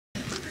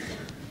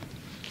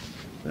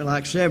Well,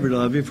 like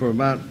several of you, for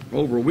about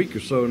over a week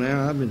or so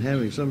now, I've been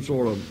having some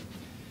sort of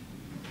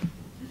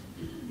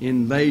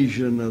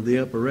invasion of the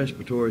upper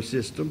respiratory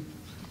system.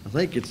 I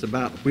think it's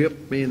about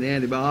whipped me, and the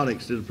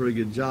antibiotics did a pretty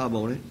good job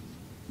on it.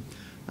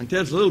 I can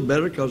tell it's a little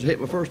better because I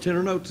hit my first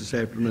tenor notes this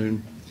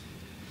afternoon,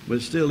 but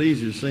it's still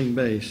easier to sing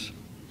bass.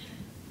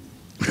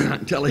 I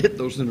can tell I hit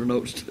those tenor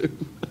notes too.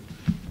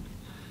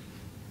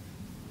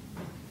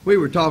 We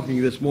were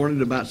talking this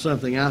morning about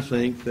something I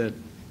think that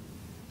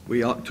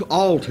we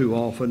all too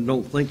often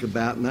don't think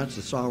about, and that's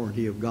the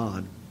sovereignty of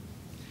God.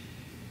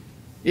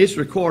 It's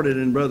recorded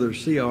in Brother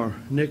C.R.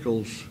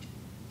 Nichols'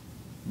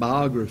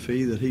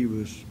 biography that he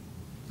was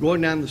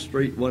going down the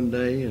street one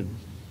day, and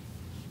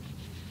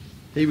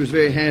he was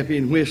very happy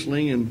and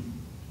whistling,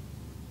 and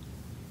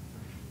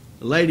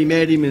a lady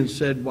met him and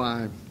said,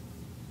 "Why,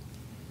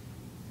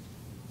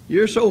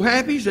 you're so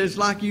happy," said, "it's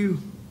like you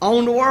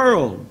own the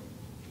world."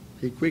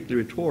 He quickly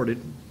retorted,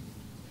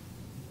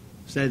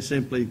 said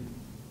simply,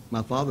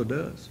 "My Father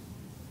does."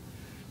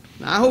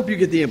 Now, I hope you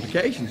get the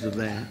implications of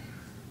that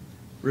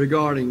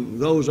regarding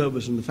those of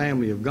us in the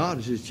family of God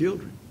as His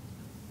children.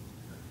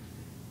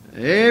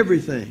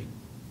 Everything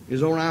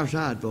is on our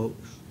side,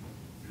 folks.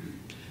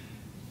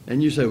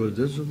 And you say, "Well,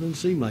 this doesn't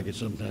seem like it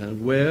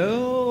sometimes."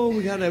 Well,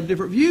 we got to have a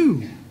different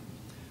view.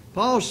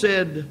 Paul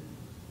said,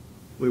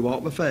 we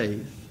walk by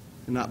faith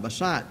and not by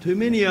sight. Too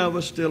many of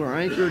us still are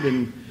anchored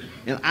in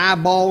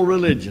eyeball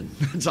religion.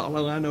 That's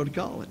all I know to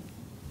call it.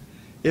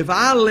 If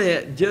I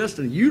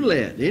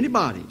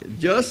anybody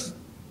just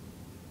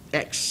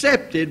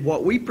accepted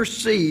what we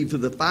perceive through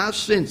the five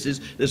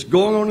senses that's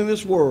going on in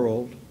this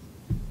world,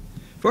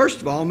 first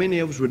of all, many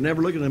of us would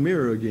never look in the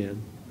mirror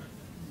again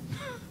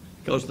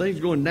because things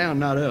are going down,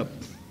 not up.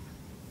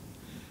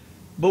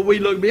 But we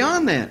look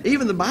beyond that.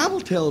 Even the Bible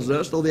tells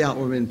us, though the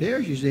outward man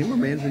perishes, the inward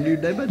man is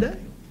renewed day by day.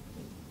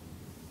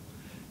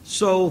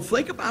 So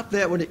think about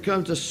that when it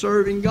comes to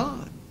serving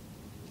God.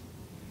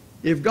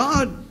 If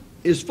God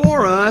is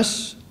for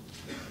us,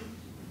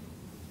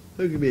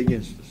 who can be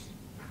against us?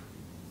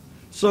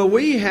 So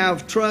we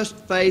have trust,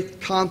 faith,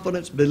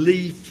 confidence,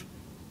 belief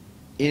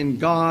in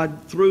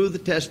God through the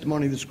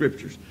testimony of the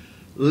Scriptures.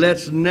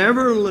 Let's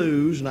never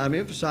lose, and I've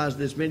emphasized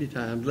this many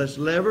times, let's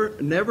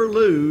never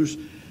lose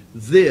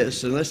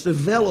this, and let's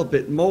develop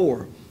it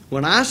more.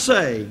 When I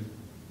say,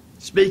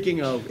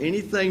 speaking of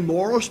anything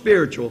moral or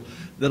spiritual,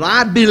 that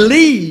I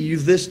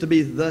believe this to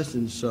be thus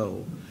and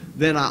so,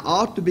 then I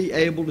ought to be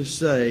able to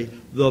say,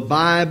 the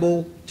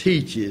Bible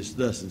teaches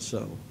thus and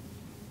so.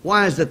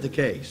 Why is that the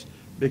case?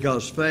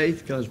 Because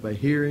faith comes by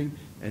hearing,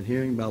 and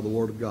hearing by the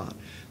Word of God.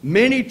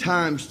 Many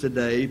times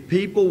today,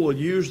 people will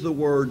use the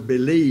word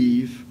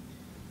believe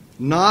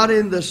not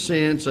in the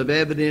sense of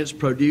evidence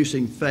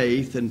producing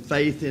faith and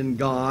faith in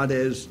God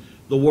as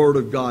the Word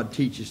of God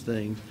teaches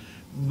things,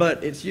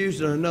 but it's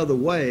used in another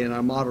way in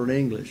our modern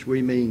English.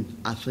 We mean,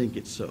 I think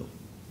it's so.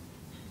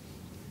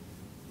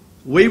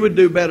 We would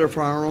do better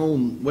for our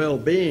own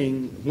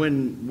well-being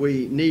when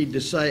we need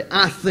to say,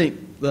 I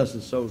think thus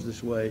and so is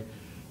this way,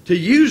 to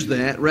use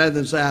that rather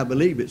than say, I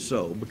believe it's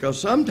so. Because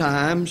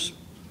sometimes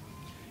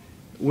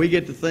we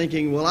get to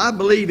thinking, well, I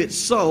believe it's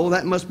so,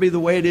 that must be the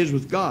way it is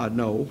with God.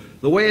 No,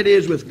 the way it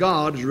is with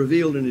God is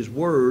revealed in His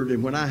Word,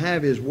 and when I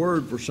have His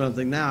Word for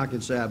something, now I can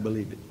say I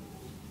believe it.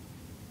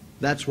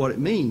 That's what it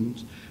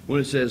means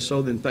when it says,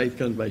 so then faith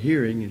comes by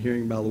hearing, and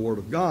hearing by the Word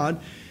of God.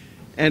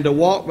 And to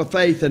walk by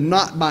faith and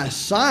not by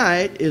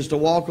sight is to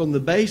walk on the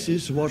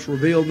basis of what's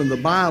revealed in the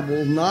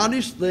Bible, not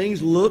as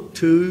things look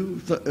to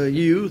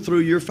you through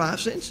your five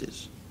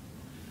senses.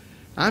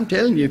 I'm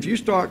telling you, if you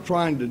start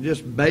trying to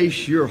just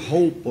base your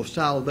hope of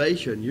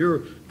salvation,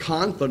 your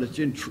confidence,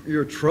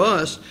 your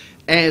trust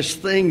as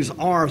things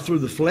are through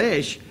the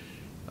flesh,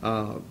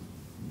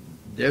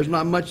 there's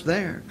not much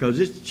there because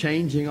it's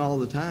changing all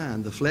the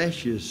time. The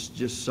flesh is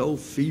just so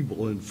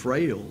feeble and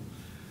frail.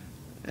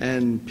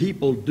 And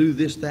people do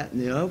this, that, and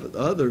the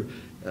other.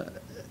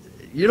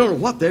 You don't know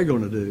what they're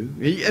going to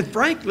do. And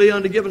frankly,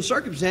 under given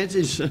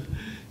circumstances,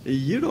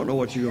 you don't know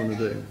what you're going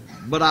to do.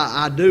 But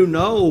I do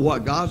know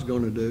what God's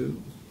going to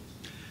do.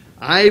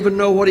 I even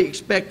know what He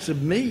expects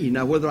of me.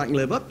 Now, whether I can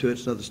live up to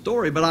it's another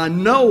story, but I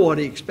know what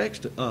He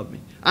expects of me.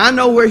 I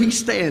know where He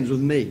stands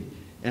with me,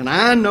 and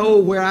I know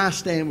where I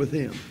stand with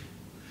Him.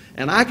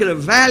 And I can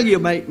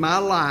evaluate my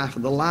life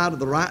in the light of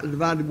the rightly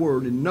divided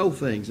Word and know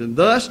things. And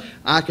thus,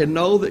 I can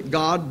know that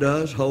God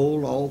does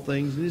hold all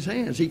things in His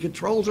hands. He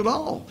controls it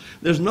all.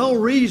 There's no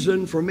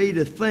reason for me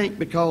to think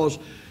because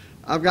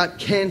I've got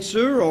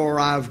cancer or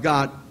I've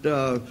got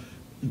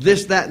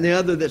this, that, and the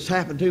other that's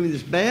happened to me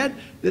that's bad,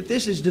 that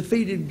this has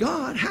defeated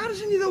God. How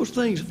does any of those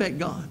things affect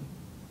God?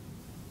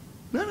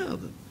 None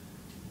of them.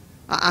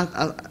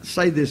 I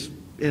say this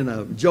in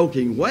a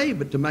joking way,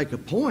 but to make a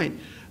point,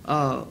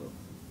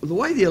 the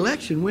way the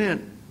election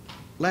went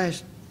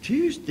last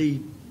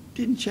Tuesday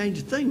didn't change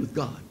a thing with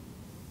God.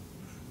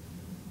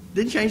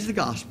 Didn't change the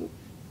gospel.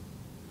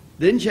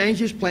 Didn't change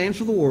His plans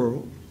for the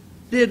world.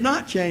 Did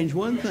not change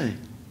one thing.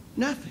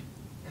 Nothing.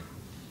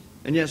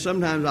 And yet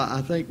sometimes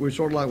I think we're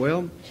sort of like,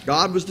 well,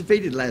 God was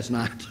defeated last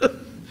night.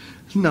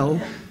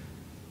 No.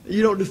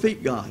 you don't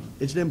defeat God.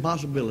 It's an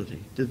impossibility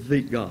to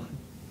defeat God.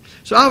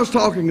 So I was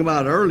talking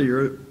about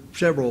earlier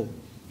several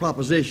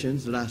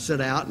propositions that I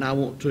set out, and I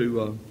want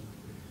to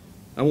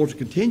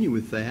continue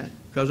with that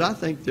because I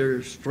think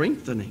they're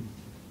strengthening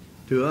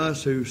to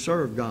us who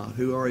serve God,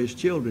 who are His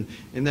children.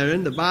 And they're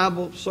in the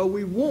Bible so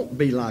we won't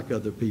be like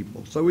other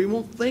people, so we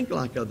won't think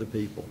like other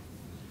people.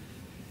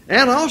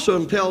 And also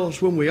it'll tell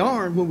us when we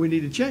are and when we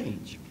need to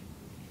change.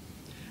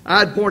 I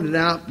had pointed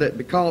out that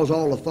because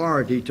all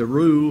authority to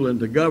rule and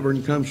to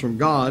govern comes from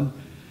God,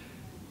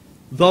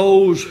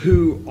 those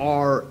who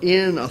are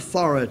in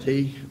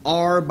authority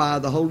are by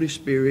the Holy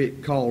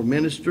Spirit called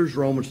ministers,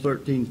 Romans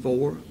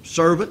 13:4,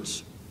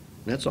 servants.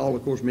 That's all,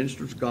 of course,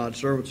 ministers of God,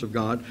 servants of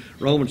God,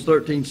 Romans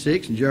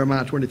 13:6 and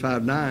Jeremiah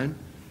 25:9.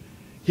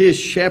 His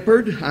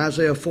shepherd,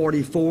 Isaiah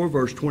 44,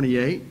 verse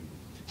 28.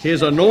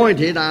 His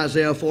anointed,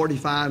 Isaiah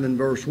 45 and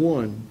verse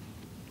 1.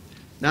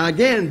 Now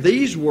again,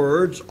 these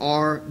words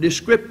are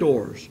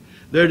descriptors.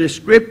 They're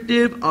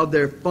descriptive of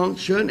their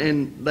function,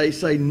 and they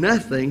say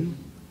nothing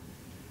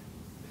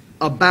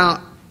about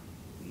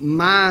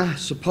my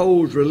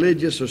supposed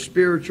religious or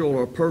spiritual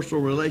or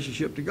personal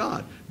relationship to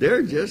God.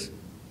 They're just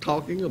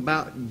talking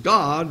about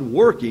God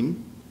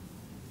working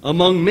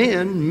among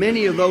men,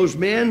 many of those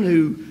men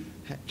who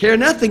care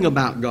nothing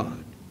about God.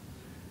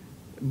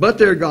 But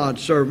they're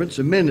God's servants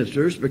and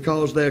ministers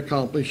because they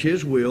accomplish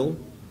His will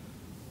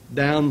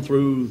down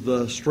through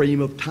the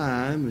stream of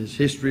time as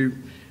history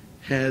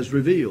has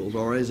revealed,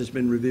 or as it's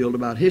been revealed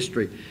about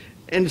history.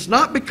 And it's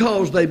not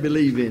because they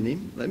believe in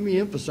Him. Let me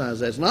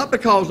emphasize that. It's not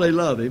because they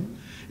love Him.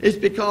 It's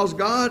because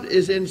God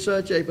is in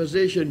such a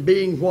position,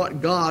 being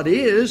what God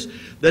is,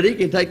 that He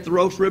can take the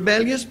most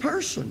rebellious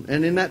person,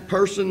 and in that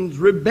person's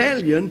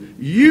rebellion,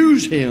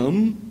 use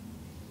him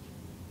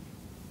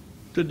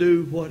to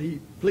do what He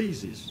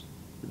pleases.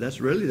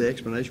 That's really the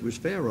explanation with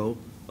Pharaoh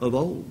of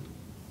old.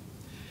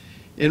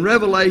 In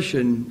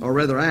Revelation, or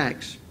rather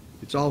Acts,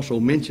 it's also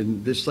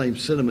mentioned, this same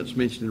sentiment's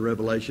mentioned in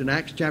Revelation,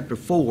 Acts chapter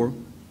 4,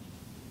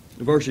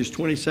 verses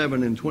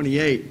 27 and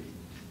 28.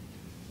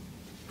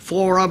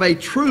 For of a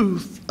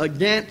truth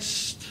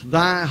against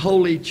thy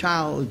holy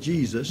child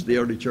Jesus, the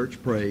early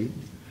church prayed,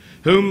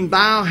 whom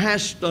thou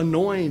hast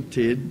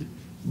anointed,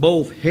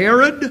 both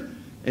Herod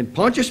and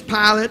Pontius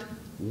Pilate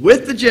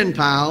with the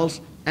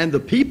Gentiles and the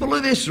people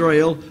of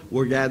Israel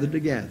were gathered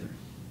together,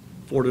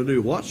 for to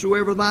do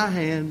whatsoever thy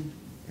hand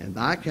and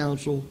thy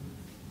counsel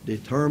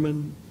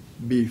determined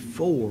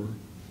before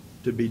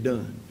to be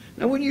done.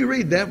 Now when you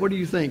read that, what do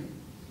you think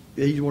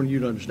He's wanting you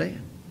to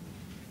understand?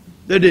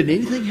 There didn't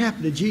anything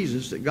happen to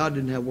Jesus that God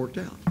didn't have worked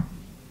out.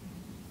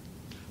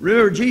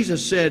 Remember,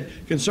 Jesus said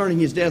concerning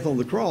His death on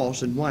the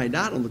cross and why He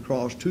died on the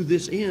cross, to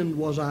this end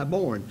was I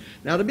born.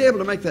 Now to be able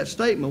to make that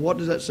statement, what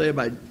does that say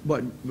about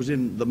what was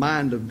in the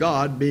mind of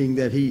God, being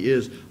that He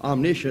is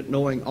omniscient,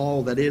 knowing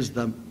all that is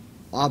the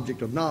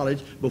object of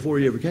knowledge before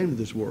He ever came to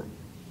this world?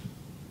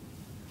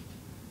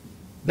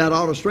 That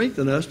ought to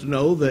strengthen us to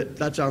know that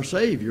that's our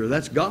Savior,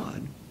 that's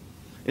God.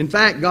 In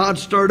fact, God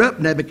stirred up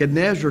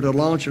Nebuchadnezzar to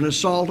launch an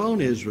assault on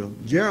Israel.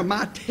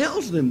 Jeremiah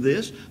tells them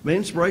this by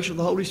inspiration of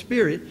the Holy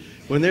Spirit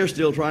when they're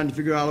still trying to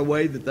figure out a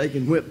way that they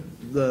can whip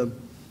the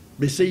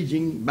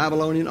besieging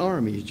Babylonian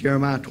armies.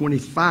 Jeremiah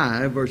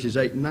 25, verses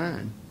 8 and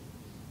 9.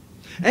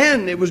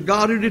 And it was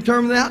God who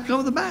determined the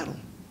outcome of the battle.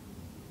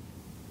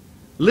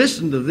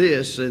 Listen to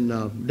this in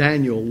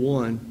Daniel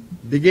 1.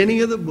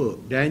 Beginning of the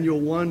book,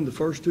 Daniel 1, the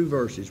first two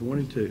verses, 1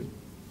 and 2.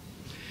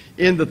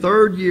 In the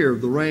third year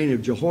of the reign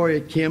of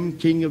Jehoiakim,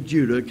 king of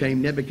Judah,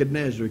 came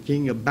Nebuchadnezzar,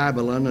 king of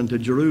Babylon, unto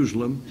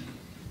Jerusalem,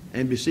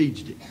 and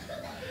besieged it.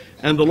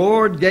 And the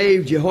Lord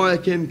gave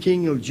Jehoiakim,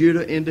 king of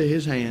Judah, into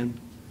his hand,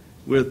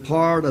 with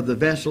part of the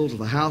vessels of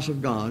the house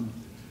of God,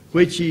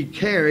 which he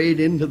carried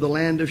into the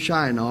land of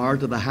Shinar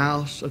to the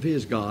house of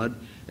his God,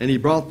 and he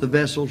brought the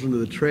vessels into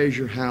the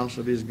treasure house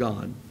of his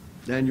God.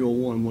 Daniel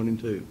 1, 1 and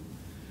 2.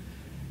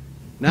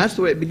 Now that's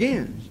the way it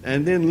begins.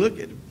 And then look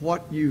at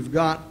what you've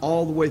got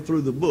all the way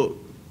through the book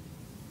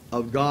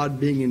of God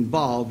being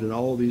involved in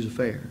all these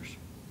affairs.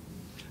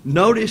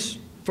 Notice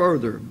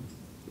further,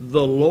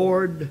 the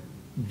Lord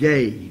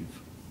gave.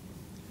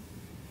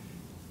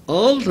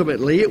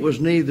 Ultimately, it was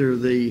neither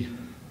the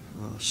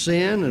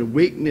sin and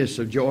weakness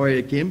of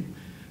Jehoiakim,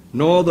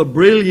 nor the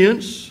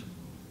brilliance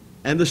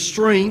and the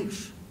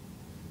strength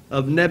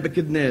of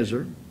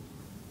Nebuchadnezzar,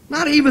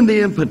 not even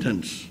the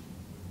impotence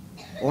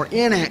or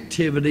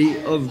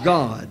inactivity of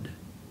God,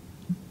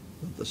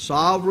 but the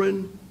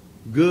sovereign,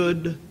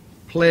 good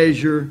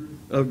pleasure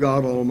of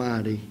God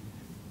Almighty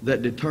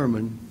that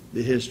determined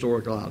the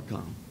historical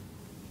outcome.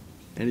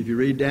 And if you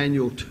read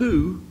Daniel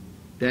 2,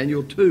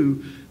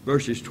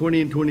 verses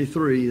 20 and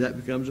 23,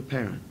 that becomes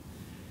apparent.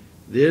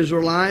 The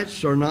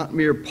Israelites are not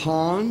mere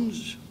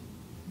pawns,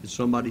 as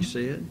somebody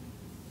said,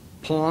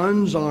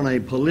 pawns on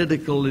a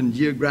political and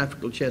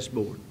geographical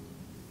chessboard.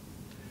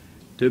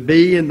 To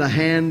be in the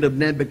hand of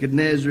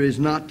Nebuchadnezzar is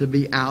not to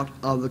be out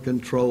of the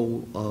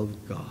control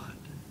of God.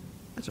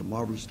 That's a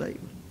marvelous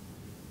statement,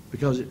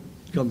 because it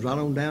comes right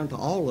on down to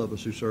all of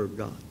us who serve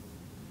God.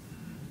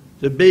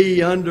 To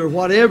be under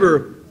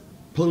whatever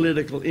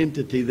political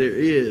entity there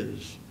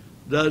is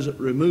doesn't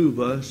remove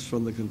us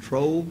from the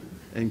control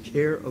and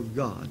care of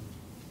God.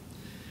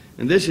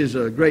 And this is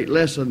a great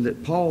lesson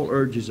that Paul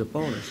urges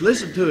upon us.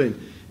 Listen to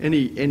him. And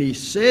he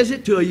says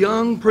it to a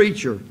young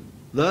preacher.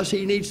 Thus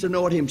he needs to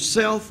know it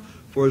himself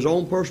for his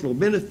own personal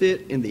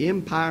benefit in the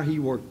empire he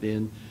worked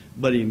in,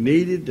 but he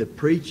needed to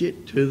preach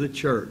it to the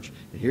church.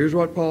 And here's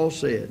what Paul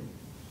said.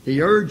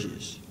 He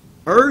urges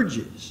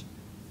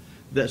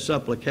that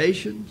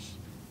supplications,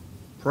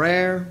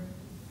 prayer,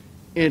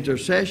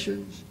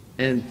 intercessions,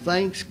 and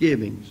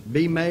thanksgivings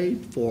be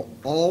made for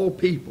all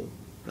people.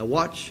 Now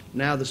watch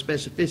now the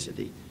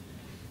specificity.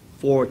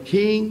 For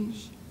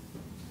kings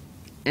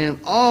and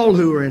all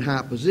who are in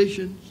high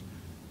positions,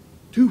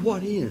 to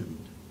what end?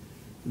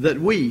 That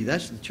we,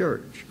 that's the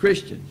church,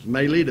 Christians,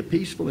 may lead a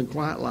peaceful and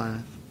quiet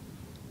life,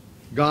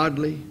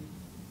 godly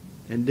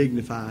and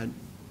dignified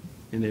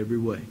in every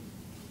way.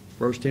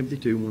 1 Timothy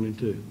 2, 1 and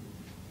 2.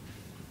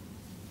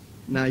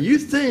 Now you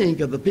think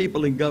of the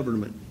people in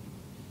government,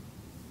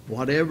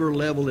 whatever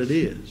level it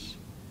is,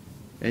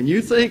 and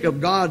you think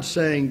of God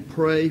saying,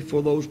 pray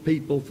for those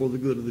people for the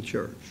good of the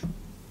church.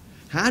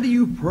 How do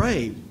you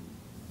pray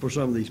for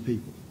some of these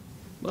people?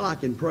 Well, I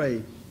can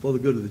pray for the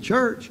good of the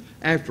church.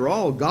 After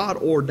all, God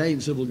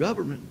ordained civil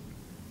government.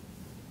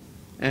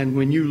 And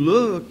when you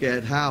look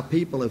at how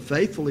people have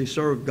faithfully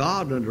served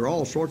God under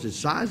all sorts of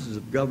sizes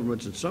of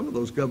governments, and some of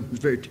those governments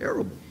are very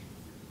terrible,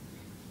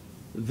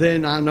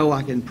 then I know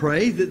I can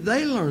pray that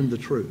they learn the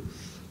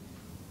truth.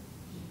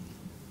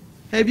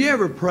 Have you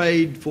ever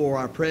prayed for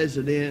our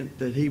president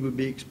that he would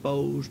be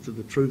exposed to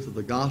the truth of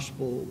the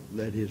gospel,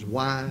 that his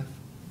wife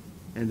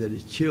and that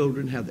his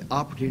children have the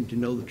opportunity to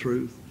know the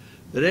truth,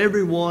 that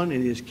everyone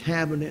in his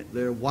cabinet,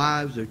 their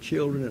wives, their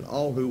children, and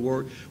all who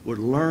work would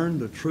learn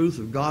the truth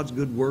of God's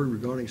good word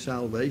regarding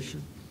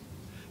salvation?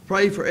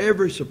 Pray for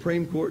every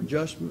Supreme Court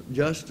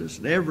justice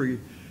and every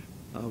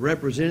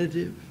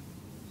representative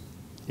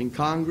in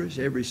Congress,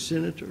 every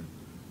senator,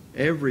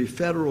 every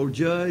federal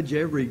judge,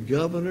 every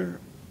governor.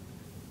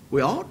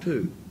 We ought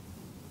to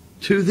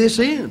this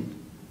end.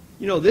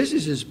 You know, this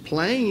is as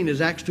plain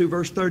as Acts 2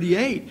 verse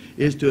 38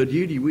 is to a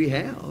duty we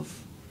have.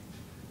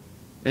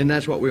 And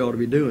that's what we ought to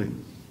be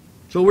doing.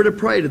 So we're to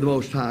pray to the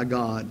Most High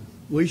God.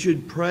 We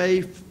should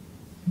pray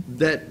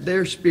that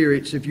their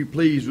spirits, if you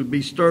please, would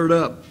be stirred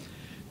up,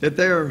 that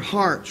their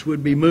hearts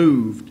would be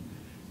moved,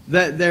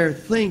 that their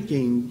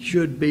thinking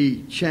should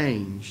be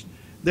changed,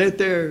 that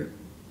their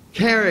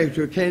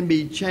character can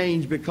be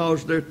changed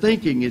because their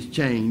thinking is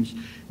changed,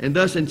 and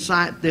thus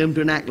incite them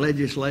to enact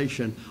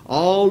legislation,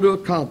 all to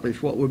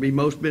accomplish what would be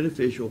most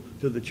beneficial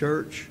to the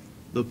church,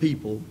 the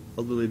people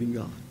of the living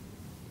God.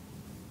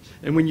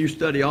 And when you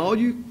study all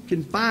you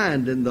can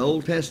find in the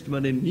Old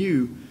Testament and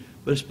New,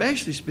 but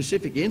especially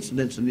specific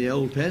incidents in the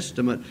Old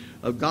Testament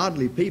of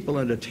godly people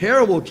under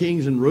terrible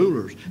kings and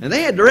rulers, and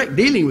they had direct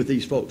dealing with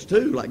these folks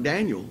too, like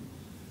Daniel,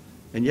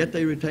 and yet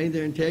they retained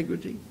their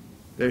integrity.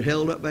 They're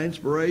held up by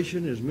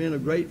inspiration as men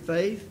of great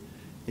faith,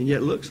 and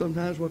yet look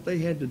sometimes what they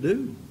had to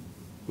do.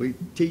 We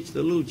teach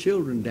the little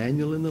children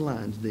Daniel in the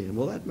lion's den.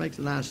 Well, that makes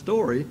a nice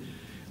story,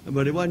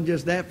 but it wasn't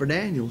just that for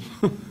Daniel.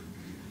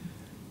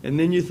 And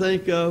then you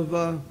think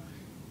of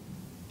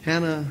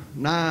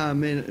Hananiah,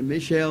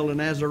 Mishael,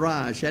 and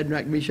Azariah,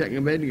 Shadrach, Meshach, and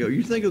Abednego.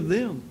 You think of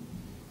them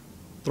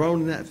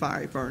thrown in that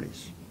fiery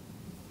furnace.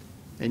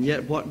 And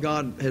yet what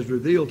God has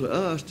revealed to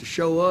us to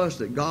show us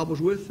that God was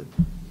with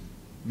them.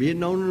 Be it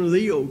known unto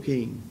thee, O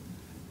King,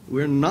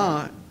 we're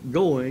not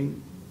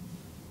going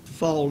to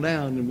fall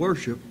down and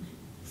worship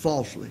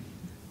falsely.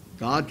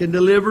 God can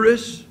deliver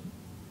us.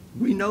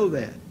 We know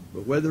that.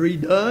 But whether he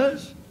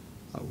does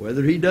or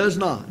whether he does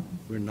not,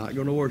 we're not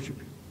going to worship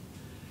him.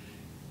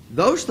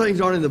 Those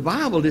things aren't in the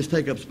Bible, just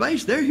take up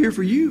space. They're here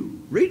for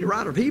you. Read the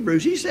writer of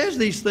Hebrews. He says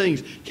these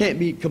things can't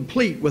be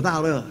complete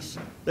without us.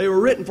 They were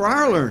written for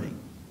our learning.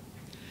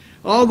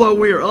 Although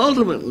we are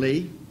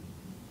ultimately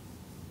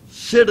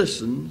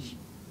citizens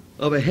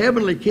of a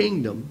heavenly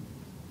kingdom,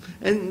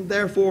 and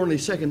therefore only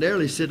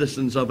secondarily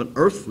citizens of an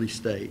earthly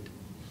state,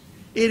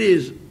 it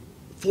is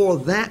for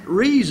that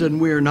reason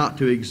we're not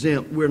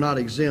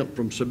exempt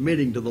from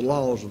submitting to the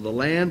laws of the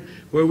land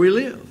where we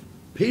live.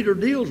 Peter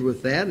deals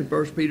with that in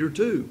 1 Peter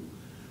 2,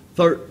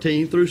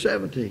 13 through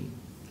 17.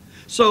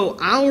 So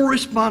our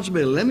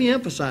responsibility, let me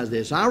emphasize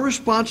this, our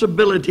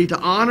responsibility to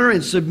honor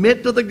and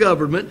submit to the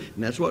government,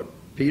 and that's what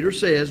Peter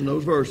says in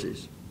those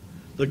verses,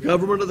 the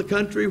government of the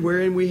country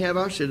wherein we have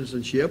our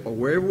citizenship, or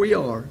wherever we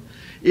are,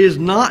 is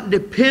not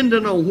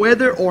dependent on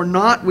whether or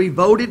not we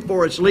voted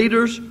for its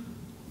leaders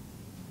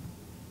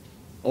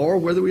or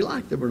whether we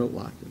like them or don't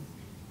like them.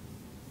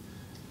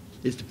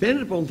 It's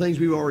dependent upon things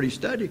we've already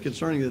studied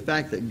concerning the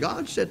fact that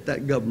God set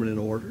that government in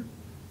order.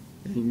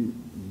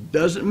 And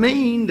doesn't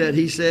mean that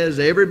he says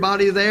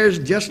everybody there is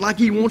just like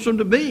he wants them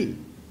to be.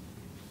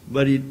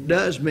 But it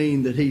does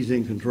mean that he's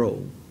in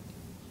control.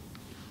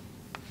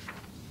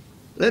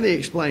 Let me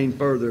explain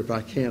further, if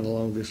I can,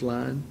 along this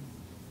line.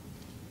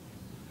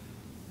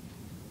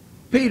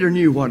 Peter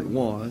knew what it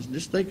was.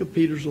 Just think of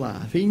Peter's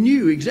life. He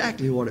knew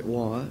exactly what it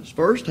was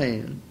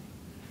firsthand.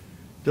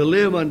 to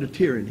live under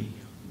tyranny,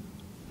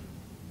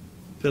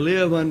 to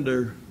live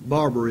under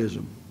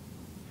barbarism.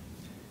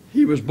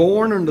 He was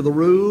born under the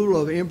rule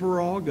of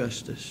Emperor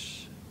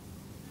Augustus.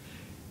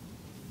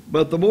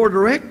 But the more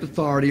direct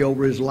authority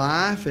over his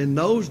life in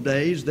those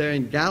days there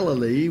in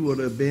Galilee would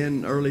have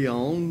been early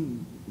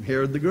on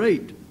Herod the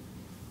Great.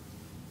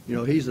 You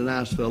know, he's a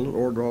nice fellow that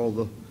ordered all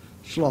the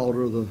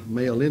slaughter of the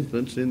male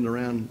infants in and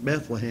around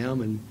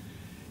Bethlehem, and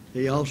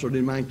he also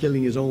didn't mind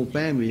killing his own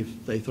family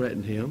if they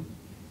threatened him.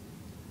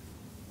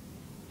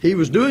 He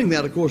was doing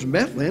that, of course, in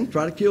Bethlehem to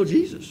try to kill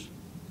Jesus.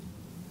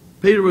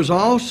 Peter was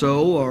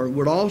also, or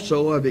would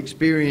also have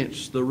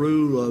experienced the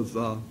rule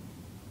of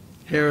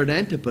Herod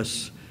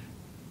Antipas.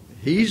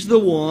 He's the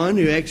one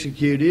who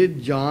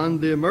executed John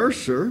the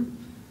Immerser.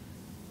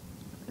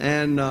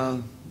 And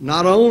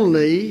not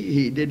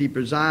only did he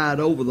preside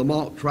over the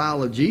mock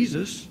trial of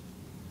Jesus,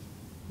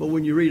 but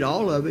when you read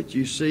all of it,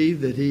 you see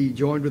that he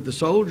joined with the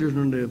soldiers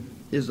under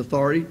his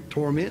authority to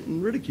torment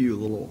and ridicule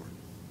the Lord.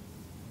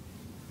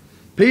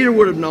 Peter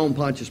would have known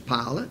Pontius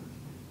Pilate,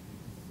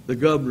 the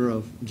governor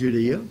of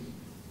Judea,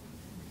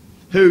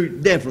 who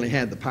definitely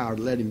had the power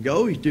to let him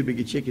go. He's too big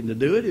a chicken to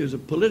do it. It was a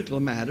political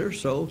matter,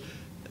 so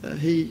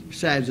he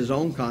salved his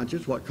own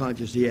conscience, what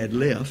conscience he had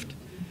left,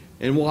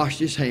 and washed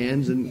his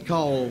hands and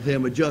called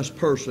him a just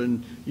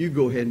person. You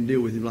go ahead and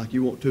deal with him like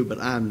you want to, but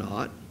I'm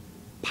not.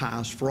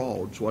 Pious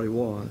fraud is what he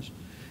was.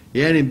 He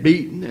had him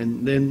beaten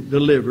and then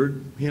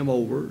delivered him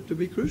over to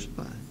be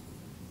crucified.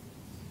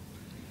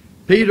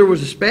 Peter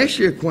was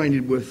especially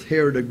acquainted with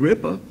Herod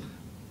Agrippa.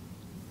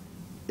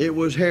 It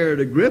was Herod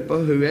Agrippa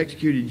who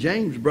executed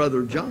James, brother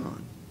of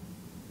John,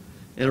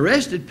 and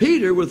arrested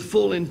Peter with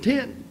full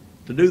intent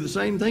to do the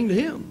same thing to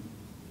him.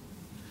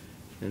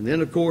 And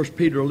then, of course,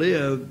 Peter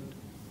lived,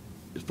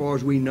 as far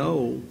as we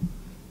know,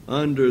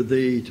 under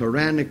the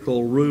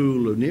tyrannical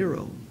rule of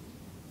Nero.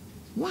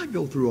 Why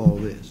go through all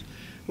this?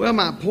 Well,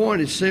 my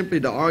point is simply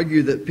to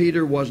argue that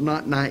Peter was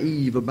not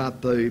naive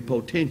about the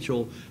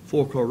potential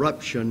for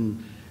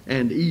corruption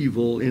and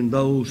evil in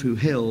those who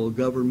held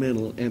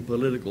governmental and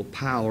political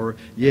power,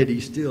 yet he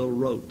still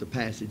wrote the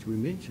passage we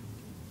mentioned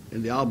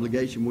and the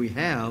obligation we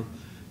have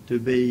to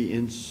be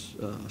in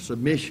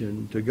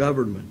submission to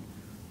government.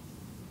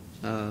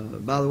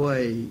 By the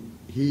way,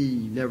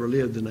 he never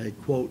lived in a,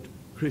 quote,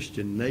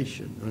 Christian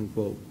nation,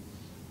 unquote.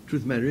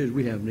 Truth of the matter is,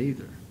 we haven't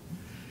either.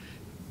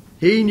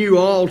 He knew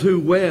all too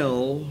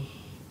well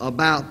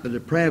about the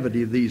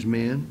depravity of these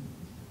men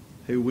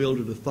who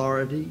wielded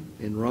authority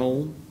in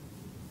Rome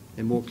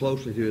and more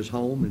closely to his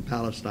home in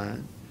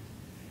Palestine.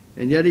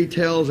 And yet he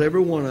tells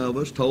every one of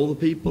us, told the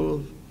people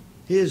of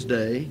his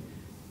day,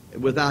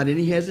 without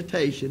any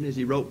hesitation, as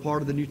he wrote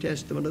part of the New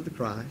Testament of the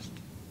Christ,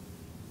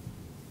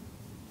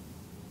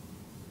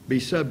 be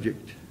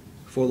subject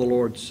for the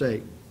Lord's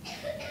sake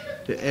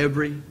to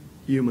every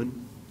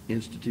human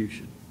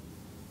institution.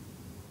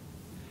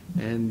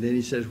 And then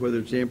he says whether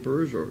it's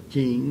emperors or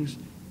kings,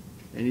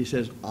 and he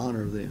says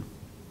honor them.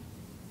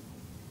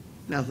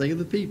 Now think of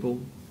the people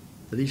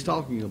that he's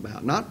talking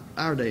about, not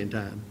our day and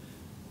time,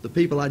 the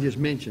people I just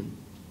mentioned,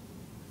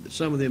 that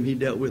some of them he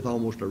dealt with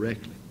almost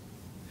directly.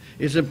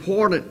 It's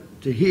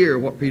important to hear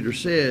what Peter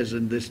says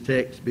in this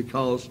text,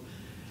 because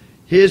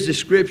his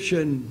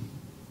description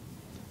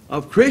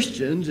of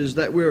Christians is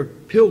that we're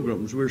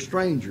pilgrims, we're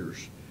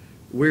strangers,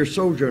 we're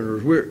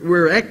sojourners,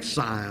 we're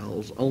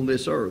exiles on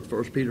this earth.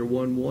 1 Peter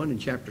 1:1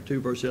 and chapter 2,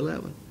 verse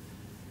 11.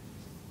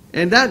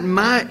 And that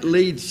might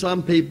lead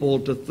some people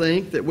to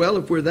think that, well,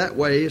 if we're that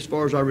way as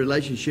far as our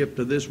relationship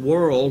to this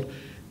world,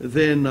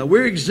 then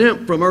we're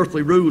exempt from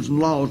earthly rules and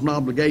laws and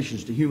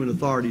obligations to human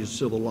authorities and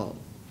civil law.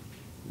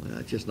 Well,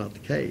 that's just not the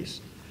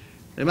case.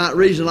 They might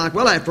reason like,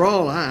 well, after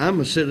all, I'm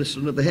a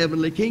citizen of the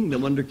heavenly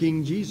kingdom under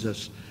King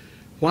Jesus.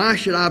 Why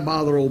should I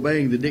bother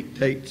obeying the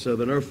dictates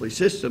of an earthly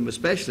system,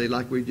 especially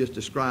like we just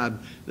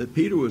described that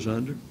Peter was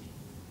under?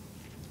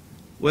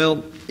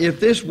 Well,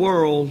 if this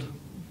world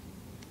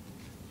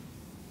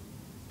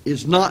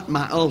is not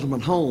my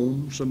ultimate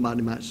home,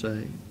 somebody might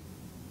say,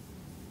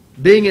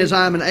 being as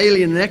I'm an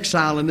alien and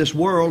exile in this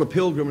world, a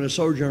pilgrim and a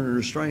sojourner and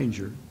a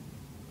stranger,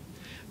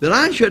 that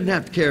I shouldn't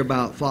have to care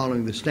about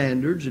following the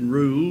standards and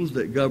rules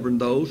that govern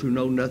those who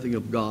know nothing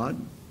of God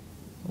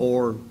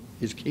or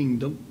His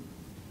kingdom.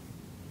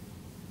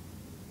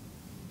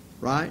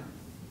 Right?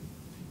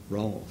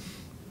 Wrong.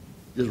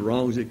 As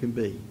wrong as it can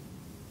be.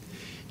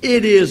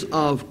 It is,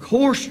 of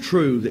course,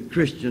 true that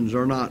Christians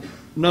are not,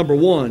 number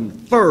one,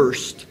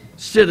 first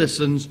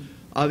citizens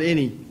of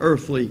any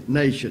earthly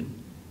nation.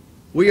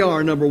 We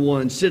are, number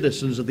one,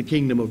 citizens of the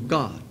kingdom of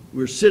God.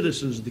 We're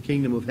citizens of the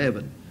kingdom of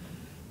heaven.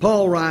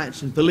 Paul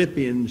writes in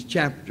Philippians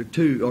chapter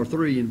 2 or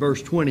 3 in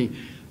verse 20,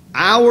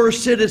 our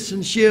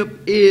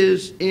citizenship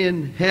is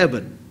in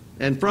heaven,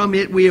 and from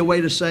it we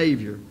await a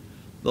Savior,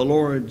 the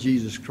Lord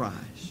Jesus Christ.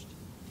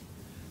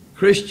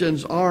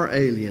 Christians are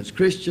aliens.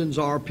 Christians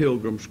are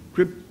pilgrims.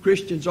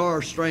 Christians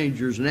are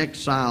strangers and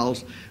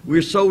exiles.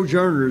 We're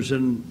sojourners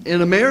in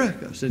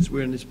America, since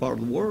we're in this part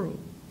of the world.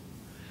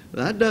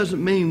 That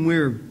doesn't mean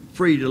we're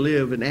free to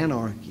live in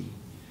anarchy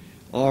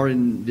or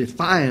in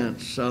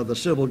defiance of the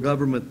civil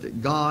government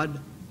that God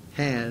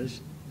has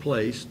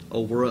placed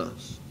over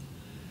us.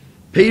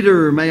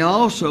 Peter may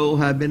also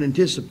have been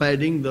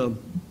anticipating the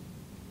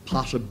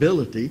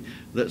possibility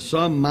that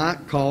some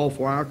might call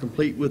for our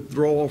complete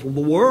withdrawal from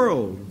the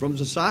world, from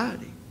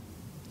society.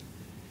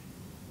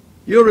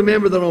 You'll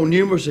remember that on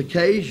numerous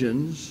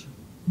occasions,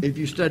 if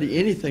you study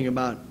anything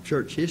about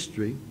church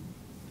history,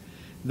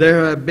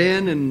 there have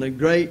been, in the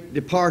great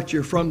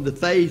departure from the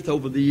faith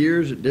over the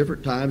years at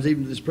different times,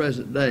 even to this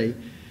present day,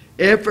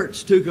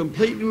 efforts to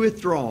completely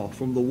withdraw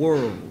from the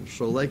world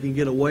so they can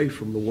get away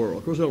from the world.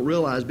 Of course, they don't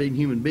realize, being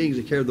human beings,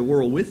 they carry the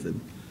world with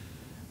them.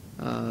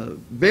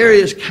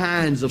 Various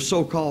kinds of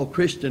so-called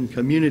Christian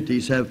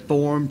communities have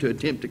formed to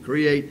attempt to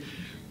create,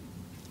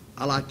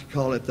 I like to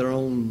call it, their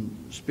own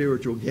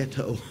spiritual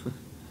ghetto.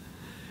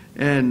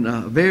 And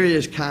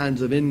various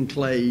kinds of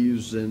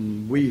enclaves,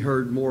 and we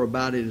heard more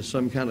about it as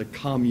some kind of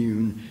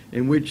commune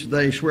in which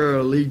they swear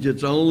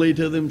allegiance only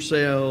to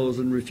themselves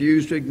and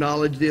refuse to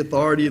acknowledge the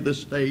authority of the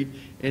state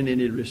in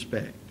any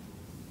respect.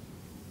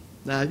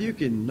 Now, if you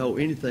can know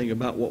anything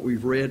about what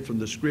we've read from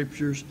the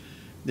Scriptures,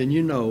 then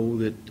you know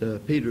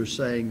that Peter's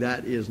saying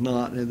that is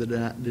not in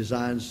the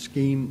design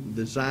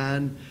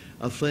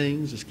of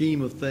things, the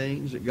scheme of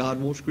things, that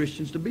God wants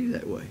Christians to be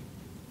that way.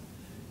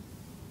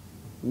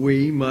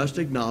 We must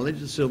acknowledge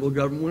the civil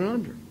government we're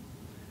under.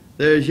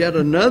 There's yet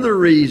another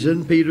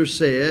reason Peter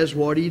says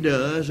what he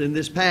does in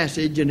this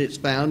passage, and it's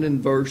found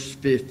in verse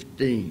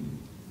 15.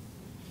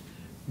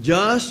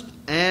 Just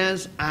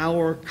as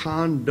our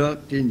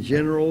conduct in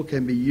general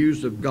can be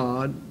used of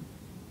God,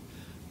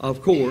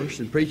 of course,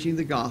 in preaching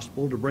the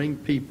gospel to bring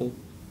people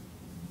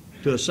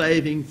to a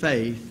saving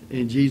faith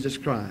in Jesus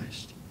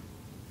Christ,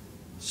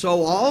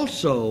 so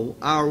also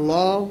our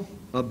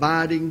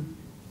law-abiding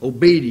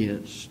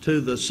obedience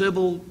to the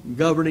civil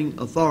governing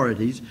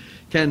authorities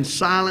can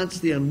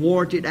silence the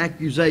unwarranted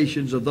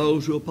accusations of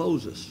those who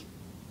oppose us.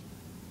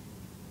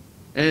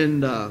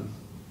 And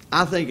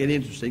I think an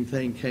interesting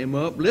thing came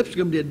up.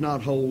 Lipscomb did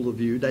not hold the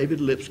view.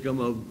 David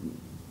Lipscomb of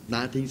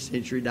 19th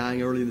century,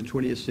 dying early in the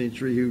 20th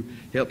century, who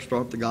helped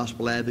start the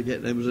Gospel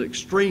Advocate, and was an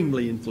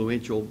extremely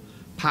influential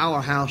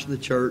powerhouse in the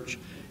church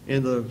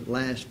in the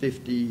last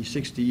 50,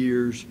 60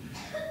 years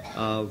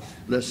of,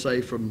 let's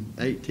say, from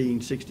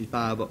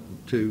 1865 up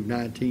to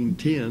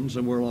 1910,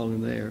 somewhere along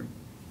in there.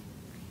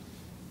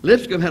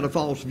 Lipscomb had a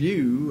false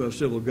view of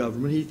civil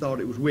government. He thought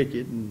it was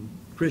wicked and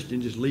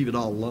Christians just leave it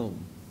all alone.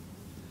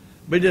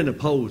 But he didn't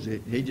oppose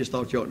it. He just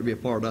thought you ought to be a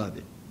part of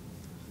it.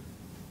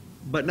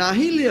 But now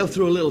he lived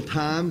through a little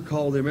time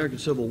called the American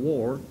Civil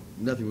War.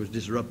 Nothing was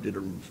disrupted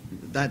at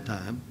that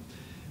time.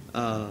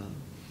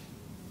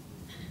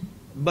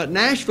 But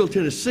Nashville,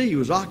 Tennessee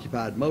was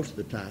occupied most of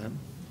the time.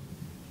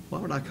 Why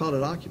would I call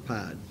it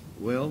occupied?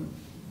 Well,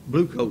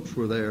 bluecoats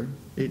were there.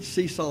 It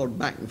seesawed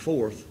back and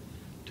forth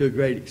to a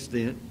great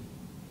extent.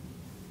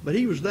 But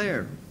he was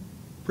there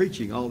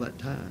preaching all that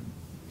time.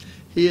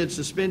 He had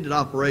suspended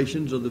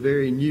operations of the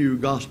very new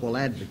Gospel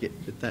Advocate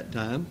at that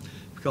time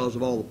because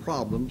of all the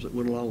problems that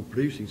went along with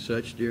producing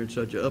such during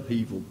such an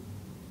upheaval.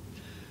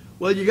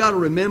 Well, you got to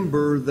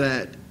remember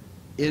that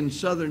in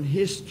Southern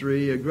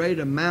history, a great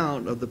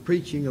amount of the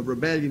preaching of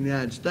rebellion in the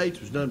United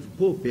States was done from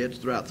pulpits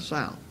throughout the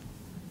South.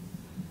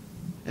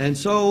 And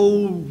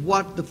so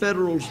what the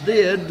Federals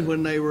did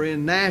when they were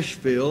in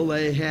Nashville,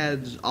 they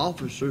had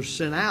officers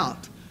sent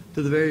out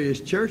to the various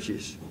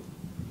churches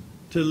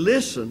to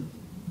listen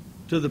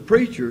to the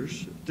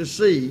preachers to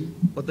see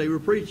what they were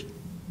preaching.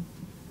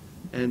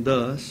 And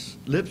thus,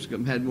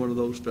 Lipscomb had one of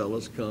those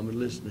fellows come and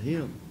listen to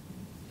him.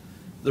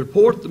 The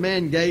report the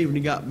man gave when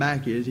he got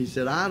back is, he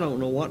said, I don't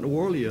know what in the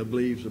world he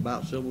believes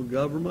about civil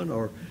government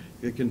or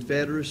the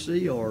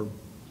Confederacy or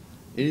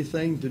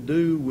anything to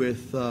do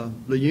with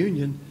the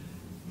Union,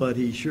 but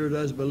he sure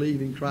does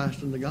believe in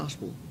Christ and the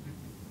gospel.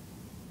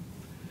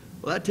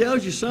 Well, that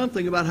tells you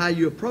something about how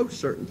you approach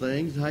certain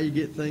things and how you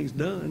get things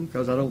done,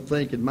 because I don't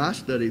think in my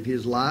study of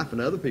his life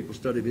and other people's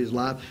study of his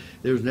life,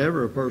 there was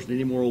never a person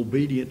any more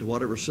obedient to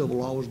whatever civil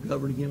law was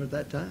governing him at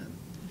that time.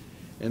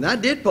 And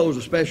that did pose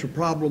a special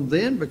problem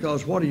then,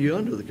 because what are you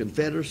under, the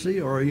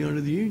Confederacy or are you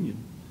under the Union?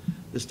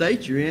 The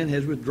state you're in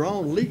has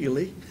withdrawn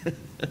legally,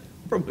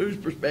 from whose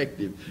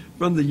perspective?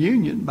 From the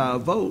Union by a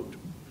vote.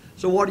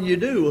 So what do you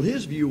do? Well,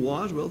 his view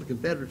was, well, the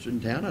Confederates are in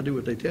town, I do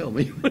what they tell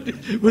me.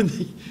 When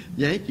the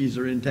Yankees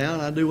are in town,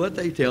 I do what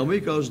they tell me,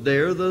 because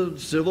they're the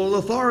civil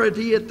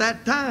authority at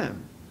that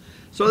time.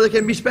 So there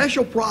can be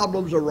special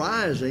problems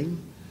arising,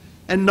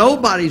 and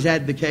nobody's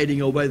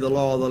advocating obey the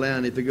law of the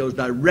land if it goes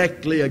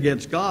directly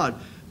against God.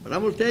 But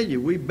I'm going to tell you,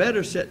 we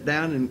better sit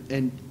down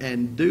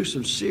and do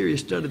some serious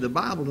study of the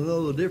Bible to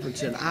know the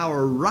difference in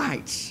our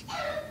rights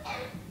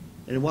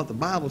and what the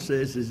Bible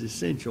says is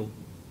essential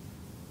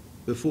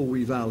before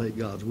we violate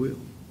God's will.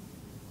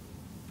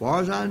 As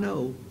far as I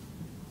know,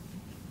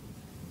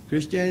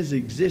 Christianity has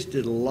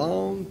existed a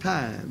long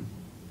time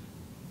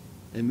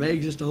and may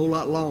exist a whole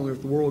lot longer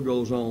if the world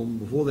goes on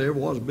before there ever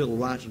was a Bill of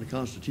Rights and a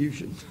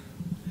Constitution.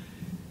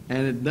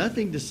 And it's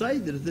nothing to say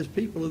that if this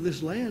people of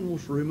this land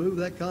wants to remove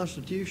that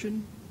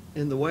Constitution,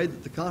 in the way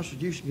that the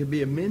Constitution can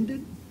be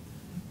amended,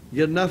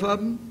 get enough of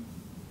them,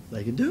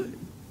 they can do it.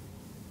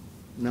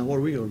 Now what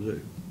are we going to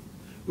do?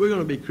 We're going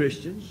to be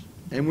Christians,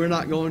 and we're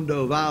not going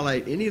to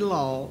violate any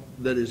law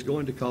that is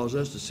going to cause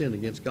us to sin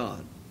against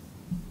God.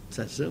 It's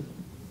that simple.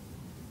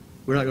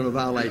 We're not going to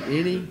violate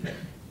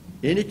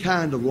any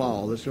kind of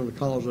law that's going to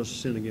cause us to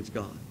sin against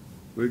God.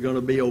 We're going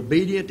to be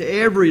obedient to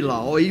every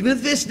law, even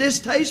if it's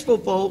distasteful,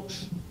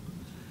 folks.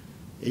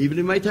 Even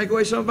if it may take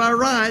away some of our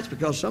rights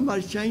because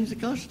somebody's changed the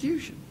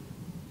Constitution.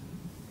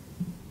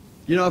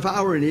 You know, if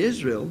I were in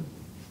Israel,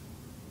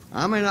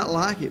 I may not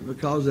like it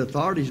because the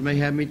authorities may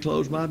have me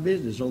close my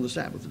business on the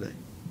Sabbath day.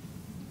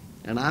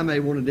 And I may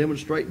want to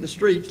demonstrate in the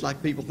streets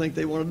like people think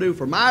they want to do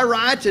for my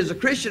rights as a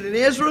Christian in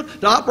Israel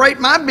to operate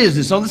my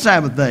business on the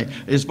Sabbath day.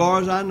 As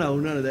far as I know,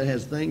 none of that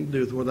has a thing to do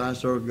with whether I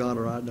serve God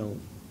or I don't.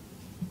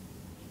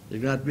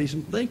 There's got to be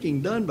some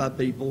thinking done by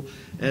people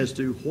as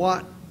to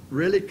what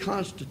really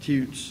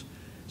constitutes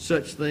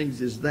such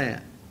things as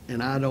that.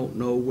 And I don't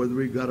know whether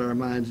we've got our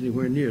minds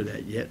anywhere near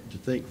that yet to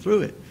think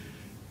through it.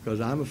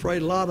 Because I'm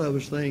afraid a lot of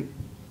us think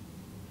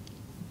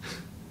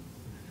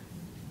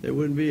there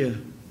wouldn't be a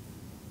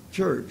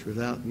church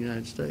without the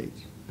United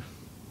States.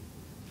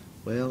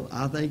 Well,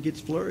 I think it's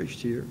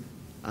flourished here.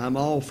 I'm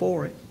all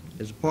for it.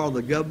 As a part of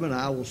the government,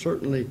 I will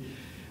certainly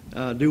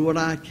do what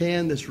I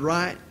can that's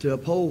right to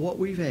uphold what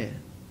we've had.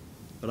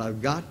 But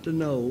I've got to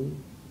know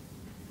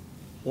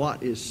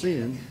what is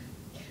sin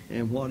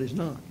and what is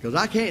not. Because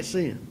I can't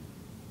sin.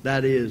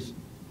 That is,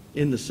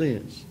 in the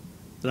sense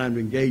that I'm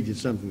engaged in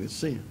something that's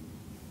sin.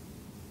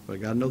 But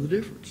I've got to know the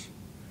difference.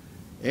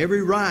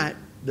 Every right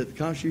that the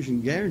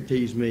Constitution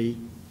guarantees me,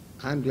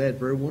 I'm glad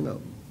for every one of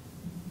them.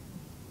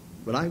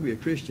 But I can be a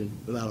Christian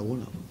without a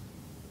one of them.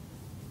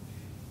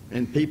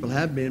 And people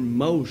have been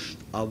most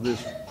of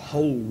this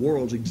whole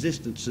world's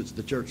existence since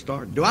the church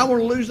started. Do I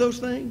want to lose those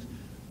things?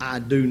 I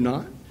do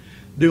not.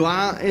 Do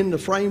I, in the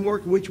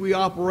framework in which we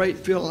operate,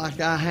 feel like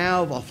I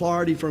have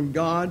authority from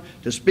God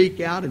to speak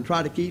out and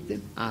try to keep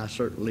them? I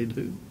certainly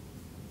do.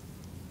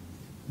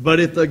 But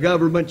if the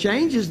government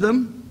changes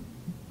them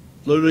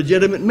through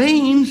legitimate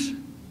means,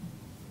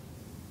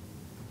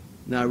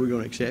 now are we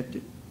going to accept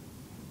it?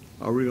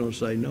 Or are we going to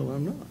say, no,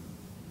 I'm not?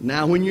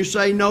 Now, when you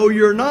say, no,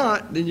 you're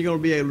not, then you're going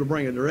to be able to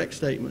bring a direct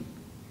statement,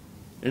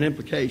 an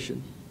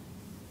implication,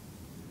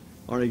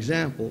 or an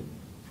example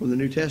from the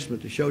New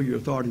Testament to show your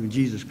authority with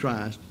Jesus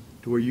Christ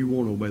to where you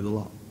won't obey the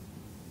law.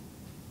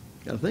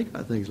 Got to think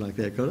about things like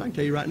that, because I can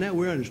tell you right now,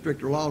 we're under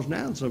stricter laws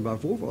now than some of our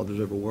forefathers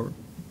ever were.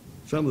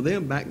 Some of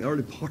them back in the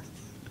early part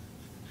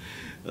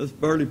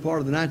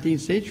of the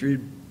 19th century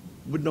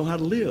wouldn't know how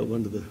to live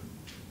under the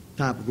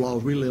type of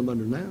laws we live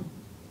under now.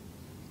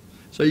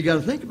 So you got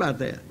to think about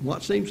that.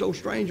 What seems so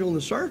strange on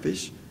the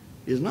surface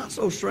is not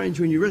so strange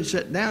when you really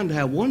sit down to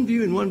have one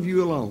view and one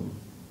view alone.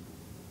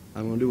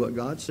 I'm going to do what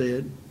God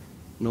said,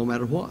 no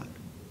matter what.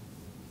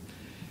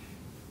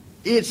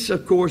 It's,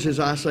 of course, as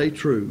I say,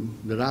 true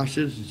that our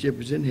citizenship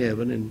is in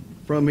heaven, and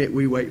from it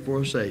we wait for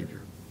a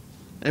Savior.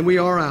 And we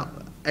are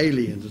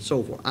aliens and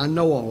so forth. I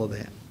know all of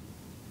that.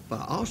 But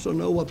I also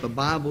know what the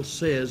Bible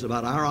says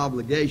about our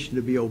obligation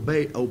to be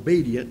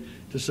obedient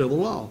to civil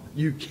law.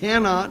 You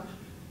just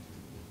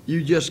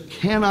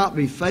cannot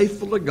be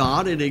faithful to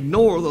God and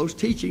ignore those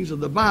teachings of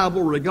the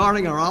Bible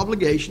regarding our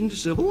obligation to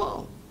civil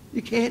law.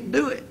 You can't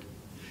do it.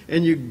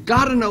 And you've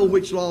got to know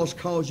which laws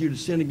cause you to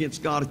sin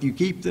against God if you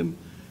keep them,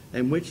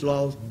 and which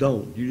laws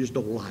don't. You just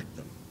don't like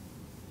them.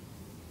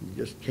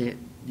 You just can't.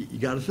 You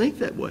got to think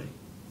that way.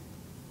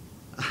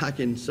 I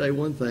can say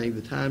one thing,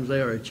 the times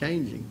they are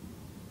changing.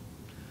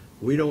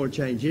 We don't want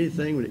to change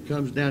anything when it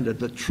comes down to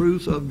the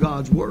truth of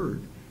God's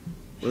Word.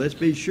 Well, let's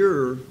be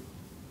sure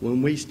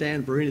when we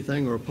stand for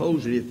anything or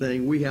oppose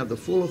anything, we have the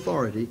full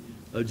authority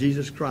of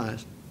Jesus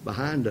Christ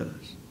behind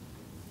us.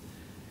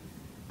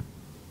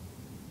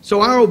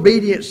 So our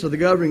obedience to the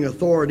governing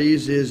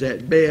authorities is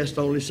at best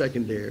only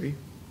secondary.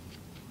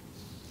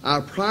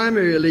 Our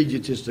primary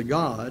allegiance is to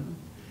God.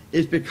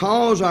 It's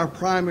because our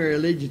primary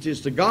allegiance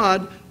is to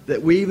God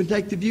that we even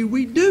take the view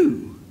we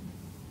do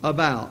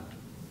about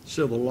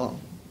civil law.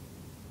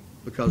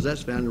 Because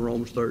that's found in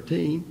Romans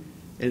 13.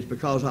 And it's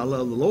because I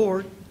love the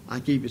Lord,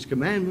 I keep His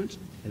commandments,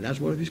 and that's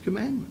one of His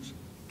commandments,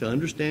 to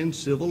understand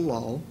civil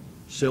law,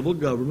 civil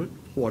government,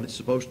 what it's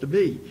supposed to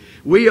be.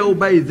 We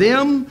obey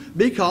them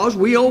because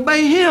we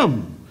obey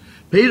Him.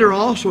 Peter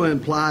also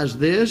implies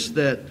this,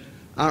 that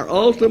our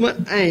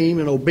ultimate aim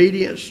in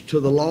obedience to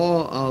the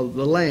law of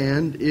the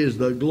land is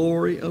the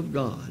glory of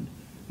God.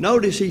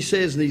 Notice he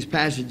says in these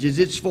passages,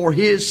 it's for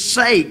His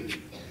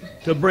sake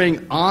to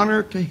bring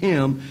honor to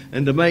Him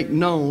and to make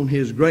known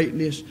His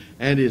greatness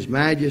and His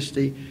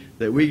majesty,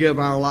 that we give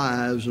our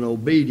lives in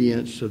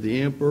obedience to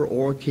the emperor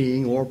or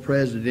king or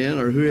president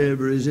or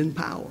whoever is in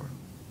power.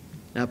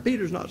 Now,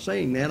 Peter's not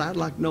saying that. I'd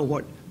like to know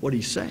what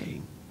he's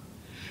saying.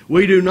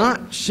 We do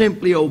not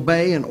simply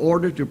obey in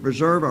order to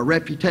preserve our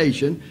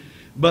reputation,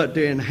 but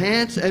to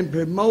enhance and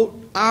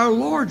promote our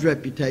Lord's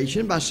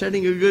reputation by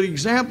setting a good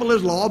example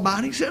as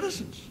law-abiding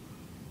citizens.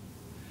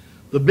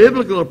 The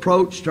biblical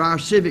approach to our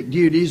civic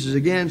duties is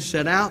again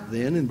set out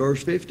then in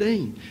verse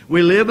 15.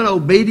 We live in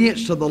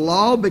obedience to the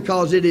law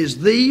because it is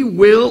the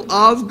will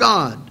of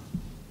God.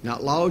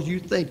 Not laws you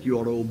think you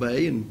ought to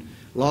obey and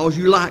laws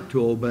you like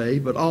to obey,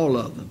 but all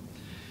of them.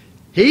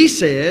 He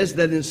says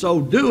that in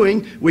so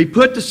doing, we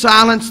put to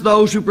silence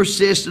those who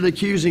persist in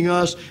accusing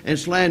us and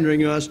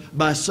slandering us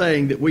by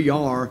saying that we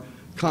are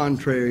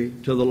contrary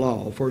to the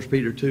law. 1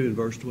 Peter 2 and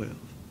verse 12.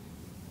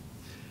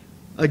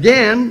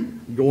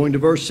 Again, going to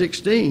verse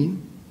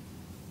 16,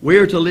 we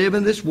are to live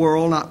in this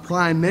world not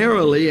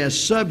primarily as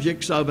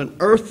subjects of an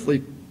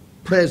earthly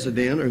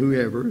president or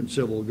whoever in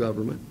civil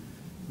government,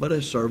 but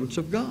as servants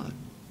of God.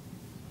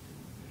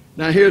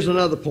 Now here's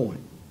another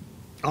point.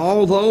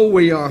 Although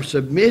we are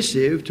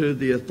submissive to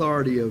the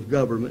authority of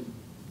government,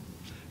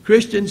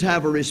 Christians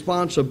have a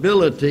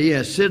responsibility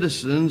as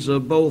citizens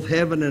of both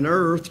heaven and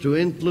earth to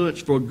influence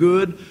for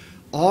good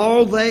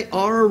all they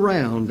are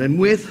around and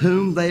with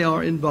whom they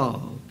are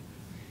involved.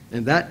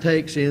 And that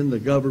takes in the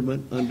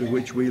government under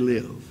which we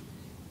live.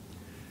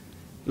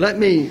 Let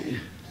me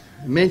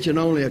mention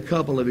only a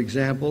couple of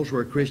examples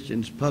where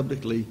Christians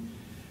publicly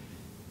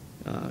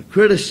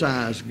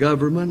criticized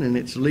government and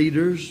its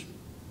leaders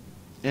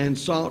and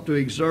sought to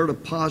exert a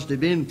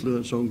positive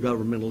influence on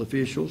governmental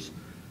officials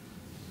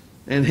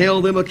and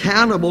held them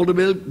accountable to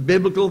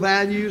biblical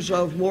values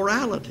of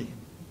morality.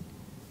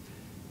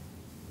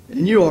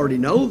 And you already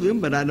know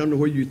them, but I don't know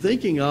where you're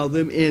thinking of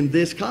them in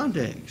this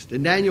context.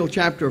 In Daniel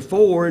chapter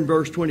 4 and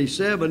verse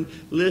 27,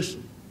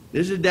 listen.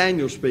 This is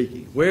Daniel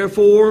speaking.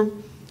 Wherefore,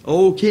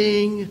 O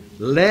king,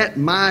 let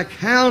my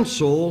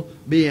counsel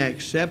be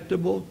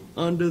acceptable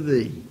unto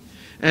thee,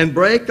 and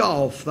break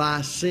off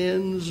thy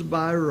sins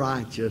by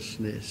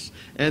righteousness,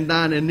 and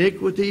thine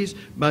iniquities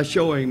by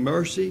showing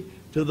mercy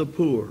to the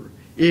poor,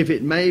 if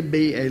it may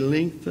be a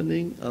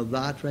lengthening of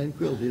thy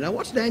tranquility. Now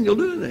what's Daniel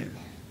doing there?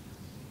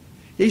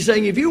 He's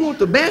saying if you want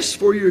the best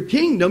for your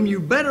kingdom,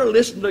 you better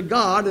listen to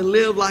God and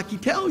live like He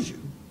tells you.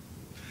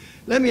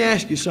 Let me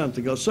ask you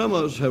something, because some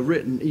of us have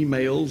written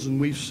emails and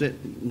we've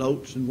sent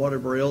notes and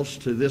whatever else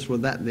to this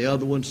one, that, and the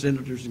other one,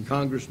 senators and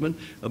congressmen,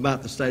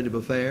 about the state of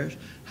affairs.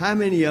 How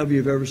many of you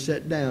have ever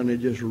sat down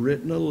and just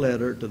written a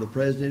letter to the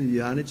President of the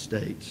United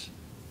States,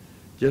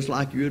 just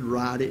like you would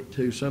write it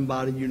to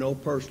somebody you know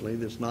personally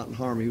that's not in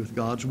harmony with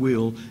God's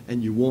will,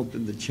 and you want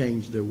them to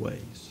change their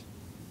ways?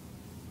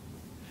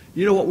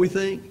 You know what we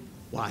think?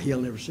 Why,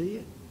 he'll never see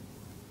it.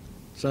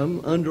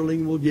 Some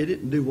underling will get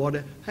it and do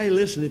whatever. Hey,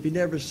 listen, if he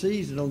never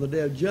sees it on the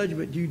day of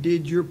judgment, you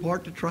did your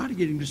part to try to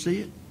get him to see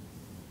it.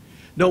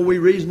 Don't we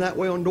reason that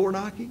way on door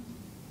knocking?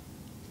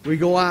 We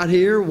go out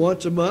here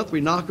once a month,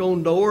 we knock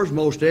on doors,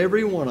 most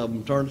every one of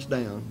them turn us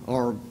down.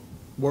 Or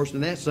worse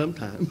than that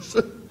sometimes.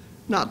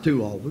 Not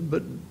too often,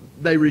 but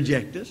they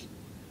reject us.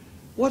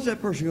 What's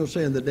that person going to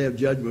say on the day of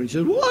judgment? He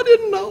says, well, I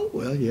didn't know.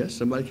 Well, yes,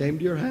 somebody came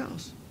to your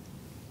house.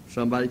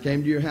 Somebody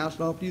came to your house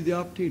and offered you the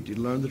opportunity to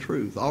learn the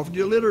truth. Offered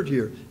you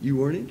literature. You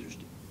weren't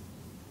interested.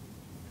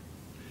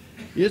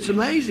 It's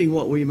amazing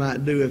what we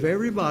might do if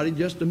everybody,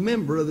 just a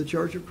member of the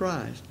Church of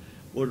Christ,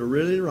 were to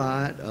really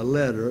write a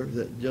letter,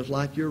 that just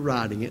like you're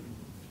writing it,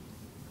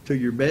 to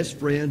your best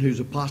friend who's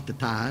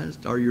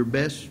apostatized, or your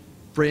best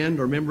friend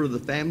or member of the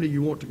family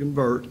you want to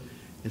convert,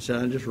 and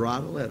say, just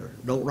write a letter.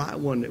 Don't write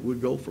one that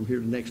would go from here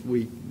to next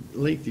week,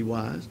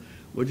 lengthy-wise.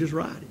 Well, just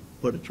write it.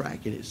 Put a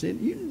track in it.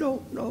 You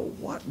don't know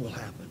what will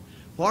happen.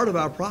 Part of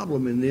our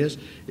problem in this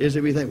is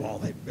that we think, well,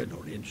 they're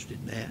not interested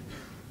in that.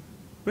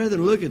 Rather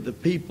than look at the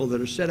people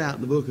that are set out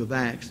in the book of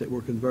Acts that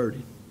were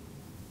converted.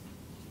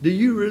 Do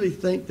you really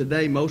think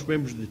today most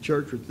members of the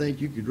church would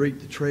think you could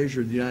reap the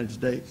treasure of the United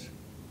States?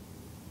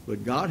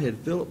 But God had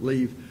Philip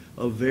leave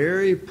a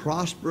very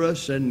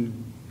prosperous and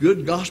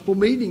good gospel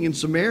meeting in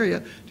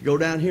Samaria to go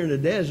down here in the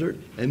desert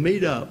and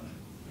meet up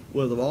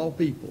with, of all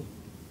people,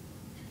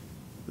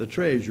 the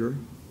treasure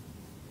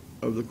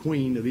of the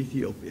Queen of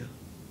Ethiopia.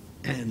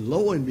 And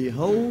lo and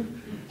behold,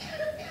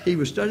 he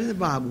was studying the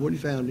Bible when he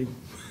found him.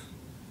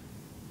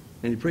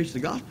 And he preached the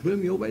gospel to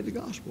him. He obeyed the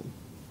gospel.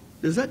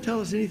 Does that tell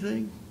us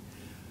anything?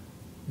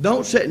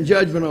 Don't sit in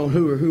judgment on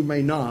who or who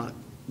may not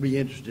be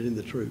interested in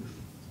the truth.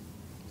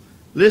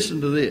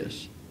 Listen to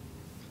this.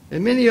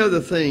 And many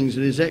other things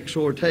in his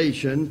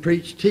exhortation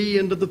preached he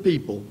unto the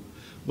people.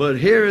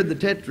 But Herod the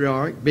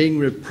Tetrarch, being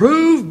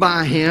reproved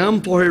by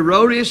him for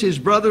Herodias his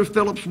brother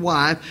Philip's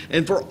wife,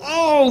 and for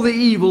all the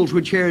evils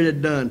which Herod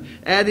had done,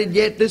 added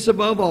yet this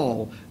above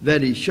all,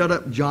 that he shut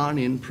up John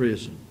in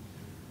prison.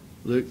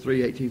 Luke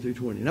 3:18 through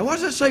 20. Now what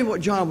does that say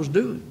what John was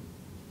doing?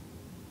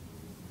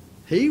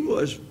 He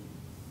was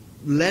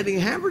letting a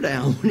hammer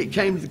down when it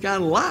came to the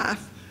kind of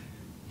life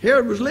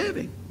Herod was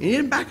living. And he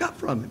didn't back up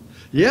from him.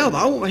 Yeah, but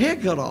I want my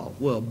head cut off.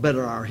 Well,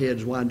 better our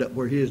heads wind up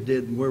where his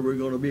did than where we're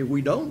going to be if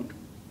we don't.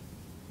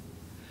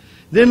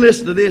 Then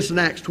listen to this in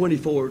Acts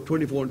 24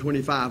 and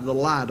 25, the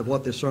light of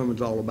what this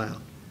sermon's all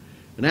about.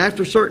 And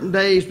after certain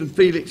days when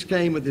Felix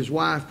came with his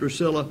wife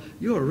Drusilla,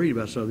 you ought to read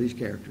about some of these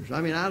characters.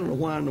 I mean, I don't know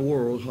why in the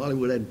world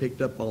Hollywood hadn't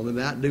picked up on them.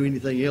 They didn't do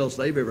anything else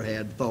they've ever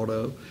had thought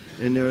of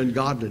in their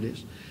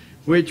ungodliness.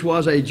 which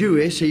was a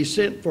Jewess, he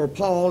sent for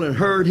Paul and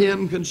heard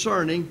him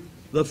concerning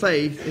the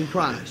faith in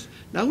Christ.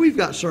 Now, we've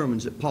got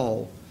sermons that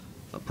Paul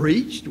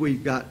preached.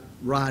 We've got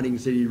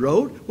writings that he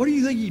wrote. What do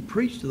you think he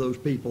preached to those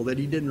people that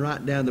he didn't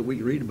write down that we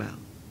can read about?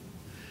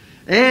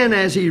 And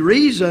as he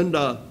reasoned,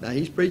 now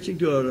he's preaching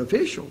to an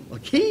official, a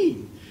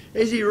king.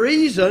 As he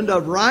reasoned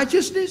of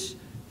righteousness,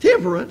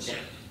 temperance,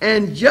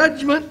 and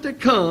judgment to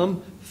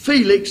come,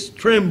 Felix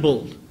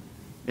trembled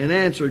and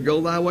answered,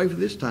 Go thy way for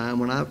this time.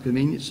 When I have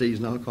convenient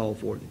season, I'll call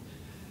for thee.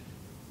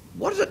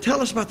 What does it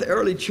tell us about the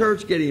early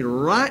church getting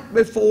right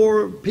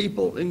before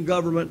people in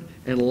government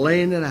and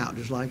laying it out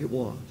just like it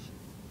was?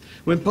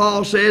 When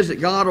Paul says that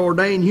God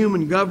ordained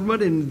human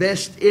government and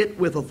invests it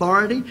with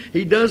authority,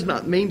 he does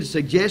not mean to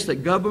suggest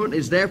that government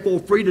is therefore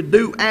free to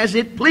do as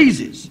it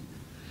pleases.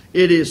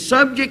 It is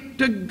subject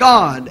to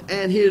God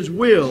and His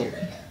will.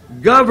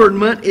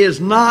 Government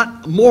is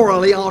not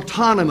morally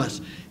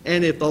autonomous.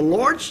 And if the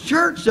Lord's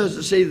church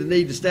doesn't see the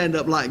need to stand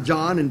up like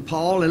John and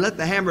Paul and let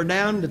the hammer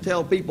down to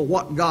tell people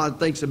what God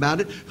thinks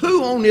about it,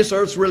 who on this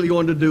earth is really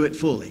going to do it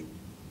fully?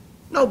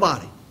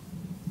 Nobody.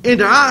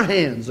 Into our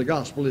hands the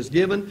gospel is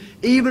given,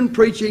 even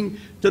preaching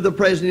to the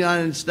President of the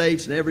United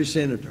States and every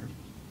senator,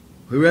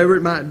 whoever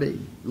it might be,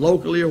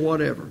 locally or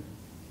whatever.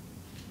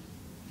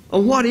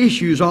 On what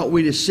issues ought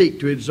we to seek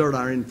to exert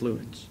our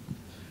influence?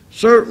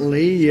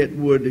 Certainly it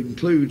would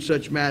include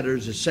such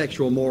matters as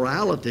sexual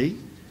morality,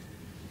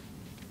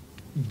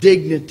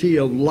 dignity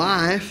of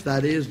life,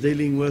 that is,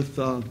 dealing with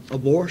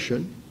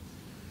abortion,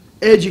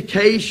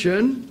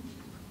 education,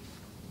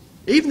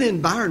 even the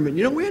environment.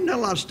 You know, we haven't done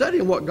a lot of study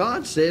on what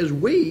God says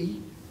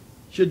we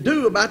should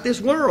do about this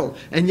world.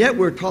 And yet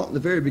we're taught in the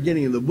very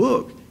beginning of the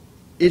book,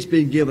 it's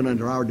been given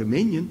under our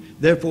dominion.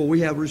 Therefore,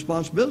 we have a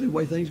responsibility the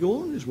way things go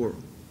on in this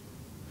world.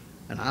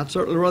 And I'd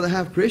certainly rather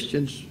have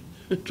Christians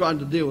trying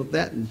to deal with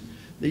that and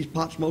these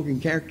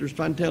pot-smoking characters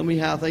trying to tell me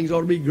how things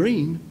ought to be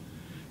green.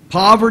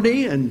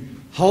 Poverty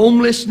and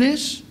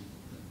homelessness,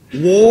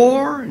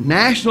 war,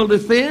 national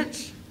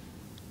defense,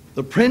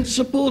 the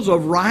principles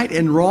of right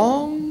and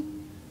wrong.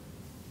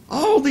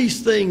 All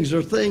these things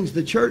are things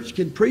the church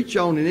can preach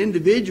on, and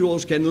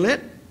individuals can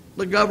let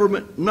the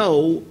government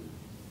know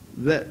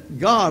that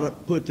God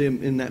put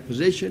them in that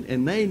position,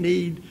 and they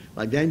need,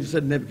 like Daniel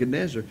said to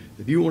Nebuchadnezzar,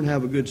 if you want to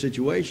have a good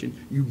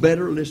situation, you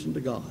better listen to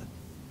God.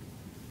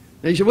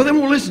 And he said, well, they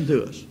won't listen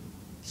to us.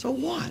 So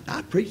what?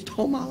 I preached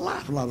all my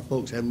life. A lot of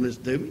folks haven't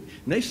listened to me,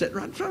 and they sit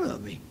right in front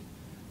of me.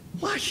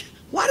 Why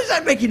does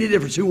that make any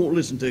difference who won't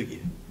listen to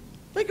you?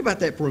 Think about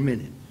that for a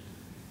minute.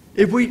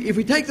 If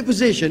we take the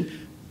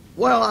position,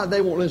 well,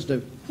 they won't listen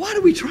to me, why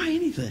do we try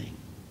anything?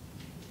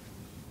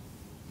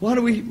 Why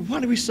do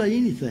we say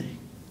anything?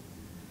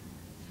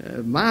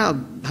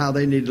 How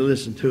they need to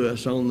listen to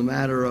us on the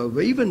matter of,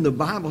 even the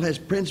Bible has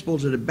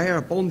principles that bear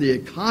upon the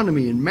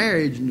economy and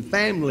marriage and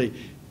family,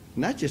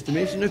 not just to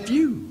mention a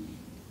few.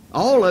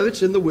 All of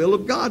it's in the will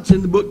of God. It's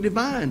in the book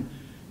divine.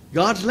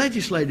 God's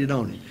legislated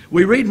on it.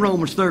 We read in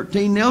Romans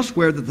 13 and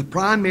elsewhere that the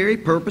primary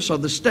purpose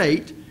of the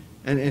state,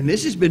 and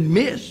this has been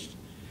missed,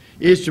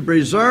 is to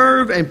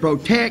preserve and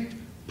protect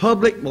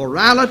public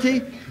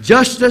morality,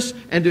 justice,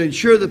 and to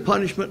ensure the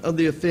punishment of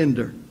the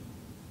offender.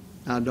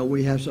 Now, don't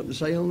we have something to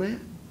say on that?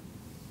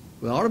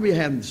 We ought to be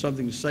having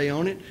something to say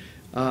on it,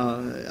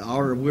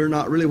 or we're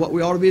not really what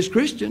we ought to be as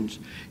Christians.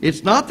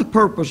 It's not the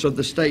purpose of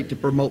the state to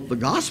promote the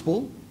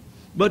gospel,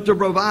 but to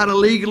provide a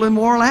legal and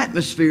moral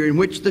atmosphere in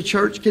which the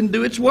church can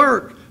do its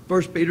work.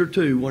 1 Peter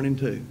 2, 1 and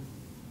 2. And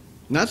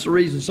that's the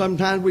reason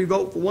sometimes we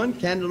vote for one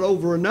candidate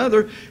over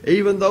another,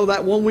 even though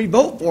that one we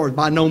vote for is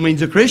by no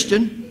means a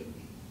Christian.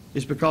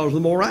 It's because of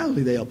the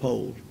morality they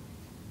uphold.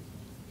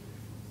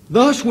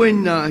 Thus,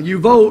 when you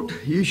vote,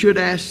 you should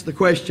ask the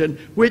question,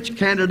 which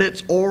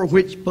candidates or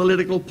which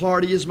political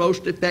party is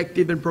most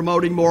effective in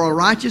promoting moral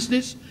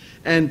righteousness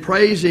and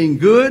praising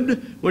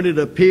good when it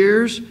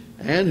appears,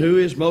 and who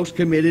is most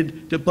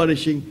committed to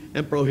punishing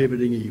and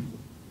prohibiting evil.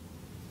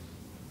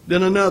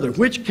 Then another,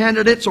 which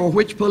candidates or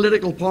which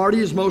political party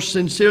is most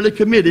sincerely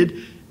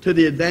committed to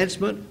the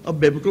advancement of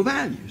biblical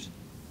values?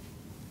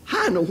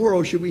 How in the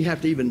world should we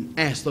have to even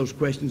ask those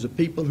questions of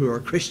people who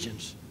are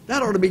Christians?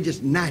 That ought to be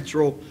just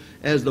natural,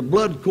 as the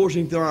blood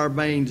coursing through our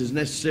veins is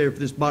necessary for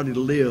this body to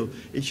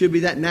live. It should be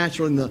that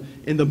natural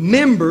in the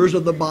members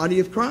of the body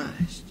of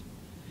Christ.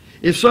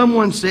 If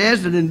someone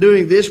says that in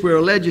doing this we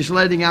are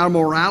legislating our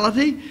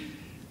morality,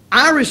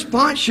 our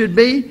response should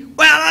be,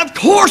 well, of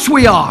course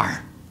we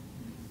are.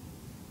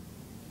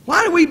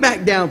 Why do we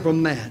back down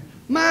from that?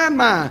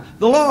 My,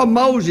 the law of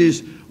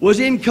Moses was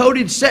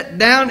encoded, set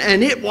down,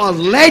 and it was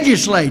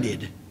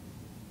legislated.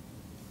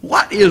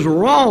 What is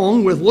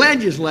wrong with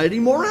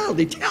legislating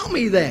morality? Tell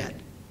me that.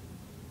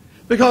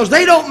 Because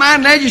they don't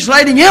mind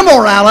legislating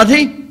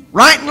immorality,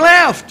 right and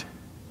left.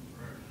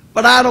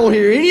 But I don't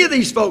hear any of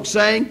these folks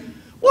saying,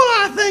 well,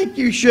 I think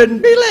you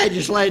shouldn't be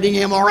legislating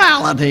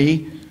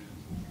immorality.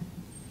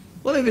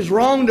 Well, if it's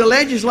wrong to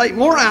legislate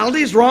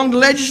morality, it's wrong to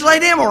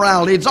legislate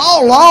immorality. It's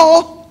all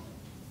law.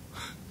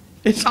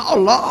 It's all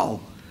law.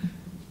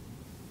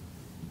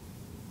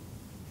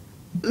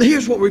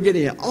 Here's what we're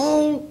getting at.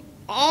 All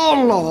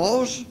all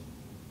laws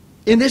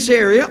in this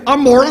area are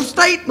moral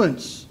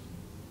statements.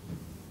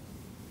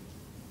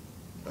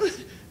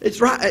 It's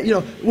right, you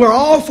know, we're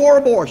all for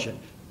abortion.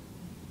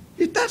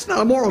 If that's not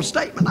a moral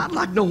statement, I'd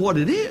like to know what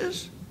it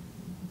is.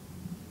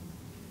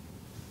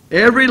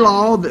 Every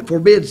law that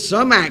forbids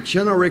some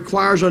action or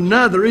requires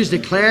another is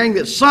declaring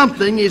that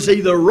something is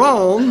either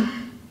wrong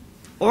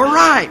or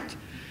right,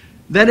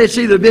 that it's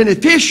either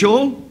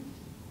beneficial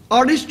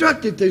or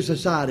destructive to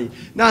society.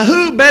 Now,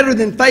 who better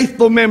than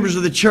faithful members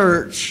of the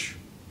church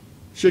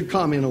should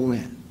comment on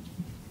that?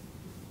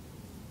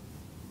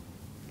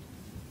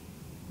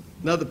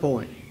 Another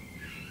point.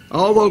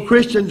 Although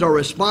Christians are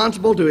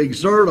responsible to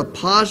exert a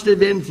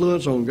positive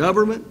influence on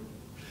government,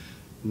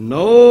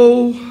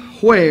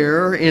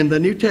 nowhere in the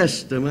New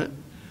Testament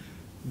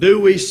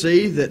do we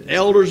see that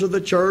elders of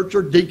the church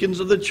or deacons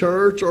of the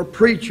church or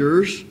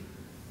preachers,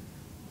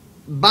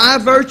 by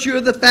virtue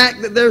of the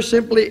fact that they're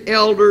simply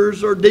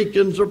elders or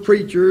deacons or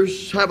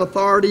preachers, have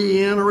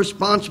authority in or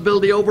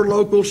responsibility over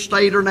local,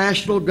 state, or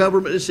national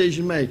government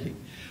decision making.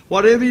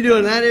 Whatever you do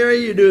in that area,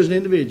 you do as an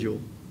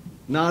individual,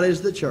 not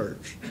as the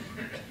church.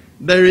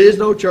 There is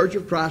no Church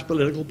of Christ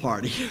political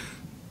party.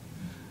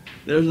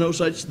 There's no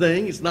such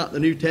thing. It's not the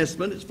New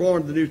Testament. It's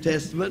foreign to the New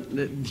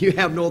Testament. You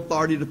have no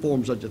authority to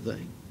form such a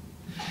thing.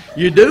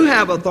 You do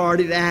have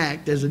authority to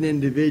act as an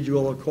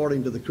individual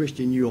according to the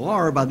Christian you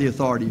are by the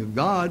authority of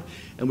God.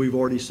 And we've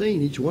already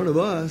seen each one of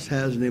us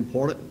has an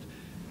important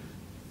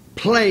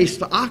place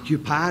to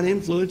occupy in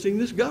influencing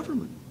this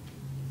government.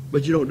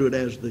 But you don't do it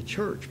as the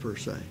church per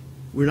se.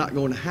 We're not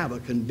going to have a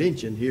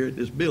convention here at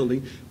this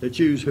building to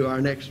choose who our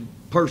next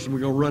person we're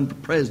going to run for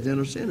president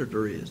or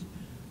senator is.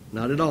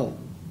 Not at all.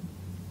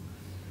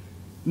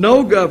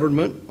 No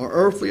government or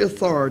earthly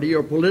authority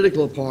or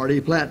political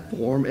party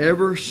platform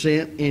ever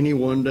sent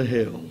anyone to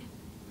hell.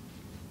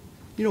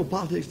 You know,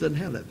 politics doesn't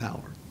have that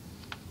power.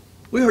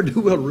 We ought to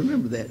do well to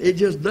remember that. It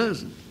just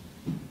doesn't.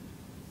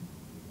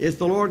 It's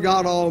the Lord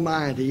God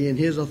Almighty and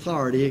His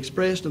authority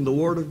expressed in the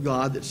Word of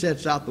God that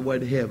sets out the way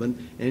to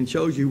heaven and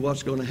shows you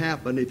what's going to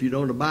happen if you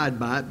don't abide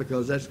by it,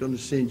 because that's going to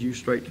send you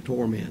straight to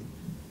torment.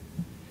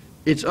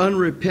 It's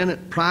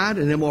unrepentant pride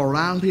and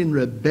immorality and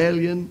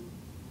rebellion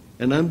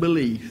and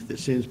unbelief that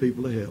sends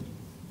people to hell.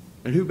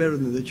 And who better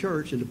than the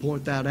church and to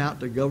point that out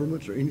to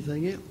governments or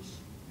anything else?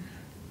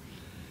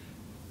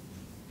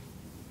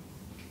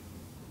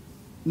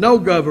 No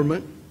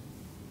government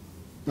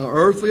or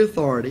earthly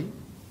authority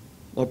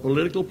or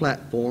political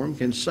platform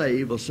can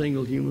save a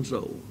single human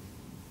soul.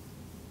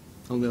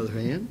 On the other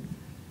hand,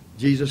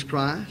 Jesus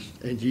Christ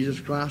and Jesus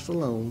Christ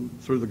alone,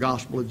 through the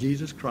gospel of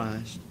Jesus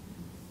Christ,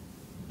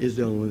 is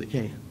the only one that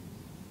can.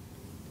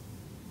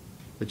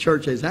 The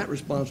church has that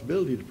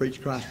responsibility to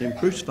preach Christ Him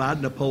crucified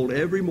and uphold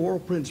every moral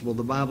principle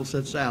the Bible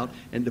sets out,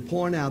 and to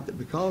point out that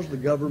because the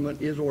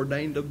government is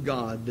ordained of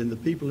God, then the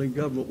people in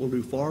government will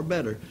do far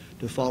better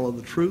to follow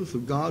the truth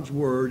of God's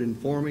Word in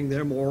forming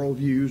their moral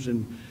views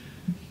and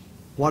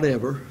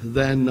whatever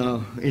than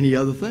any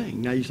other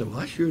thing. Now you say, well,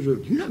 that sure is, you're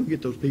not going to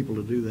get those people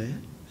to do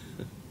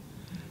that.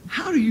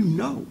 How do you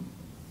know?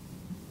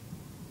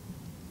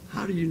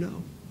 How do you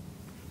know?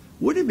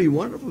 Wouldn't it be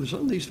wonderful if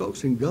some of these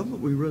folks in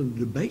government would really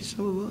debate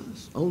some of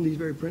us on these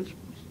very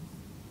principles?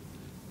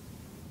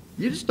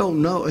 You just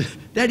don't know.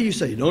 Daddy, you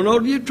say, you don't know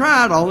till you've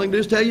tried. All they can do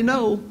is tell you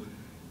no.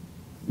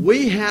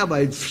 We have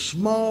a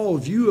small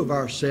view of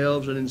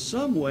ourselves, and in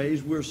some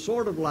ways we're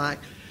sort of like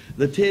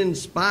the 10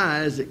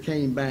 spies that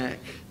came back.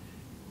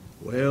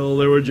 Well,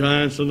 there were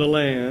giants in the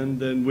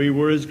land, and we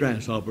were as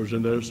grasshoppers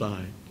in their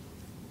sight.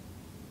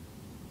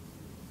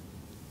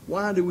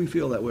 Why do we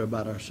feel that way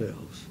about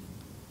ourselves?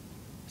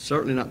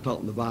 Certainly not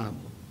taught in the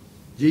Bible.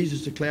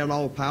 Jesus declared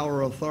all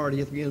power and authority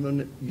hath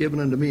given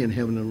unto me in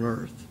heaven and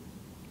earth.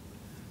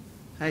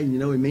 Hey, you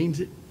know He means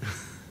it.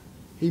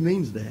 He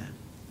means that.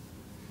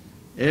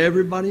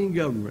 Everybody in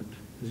government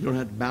is going to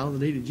have to bow the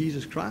knee to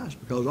Jesus Christ,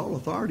 because all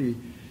authority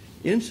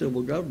in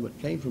civil government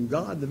came from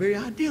God. The very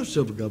idea of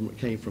civil government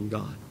came from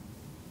God.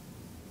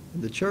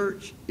 And the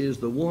church is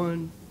the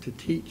one to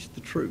teach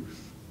the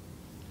truth.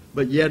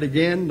 But yet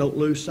again, don't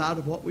lose sight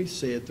of what we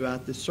said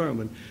throughout this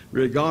sermon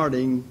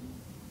regarding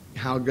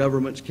how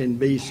governments can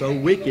be so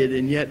wicked,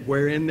 and yet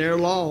wherein their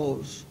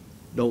laws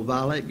don't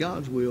violate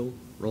God's will.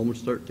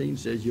 Romans 13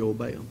 says you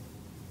obey them.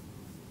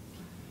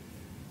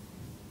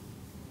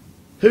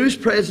 Who's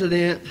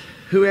president,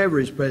 whoever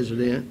is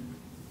president,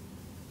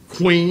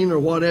 queen or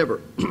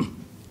whatever,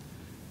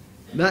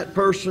 that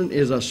person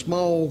is a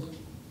small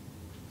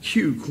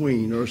Q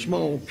queen or a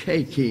small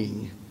K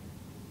king.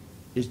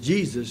 It's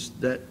Jesus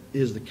that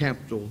is the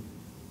capital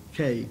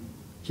K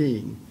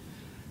king.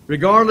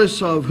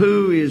 Regardless of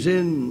who is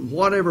in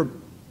whatever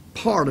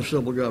part of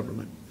civil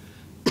government,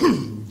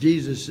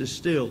 Jesus is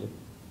still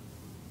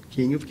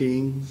King of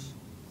Kings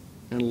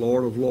and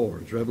Lord of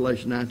Lords.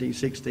 Revelation 19,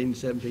 16,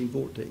 17,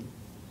 14.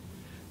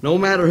 No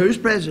matter who's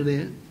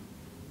president,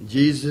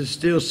 Jesus is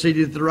still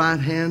seated at the right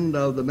hand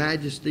of the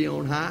Majesty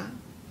on high.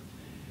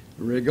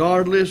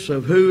 Regardless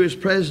of who is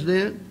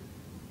president,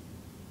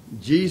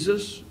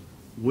 Jesus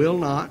will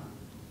not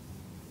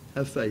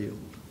have failed.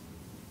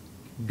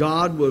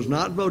 God was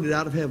not voted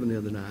out of heaven the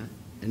other night,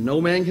 and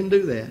no man can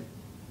do that.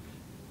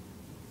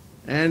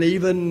 And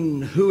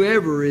even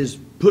whoever is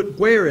put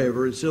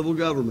wherever in civil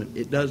government,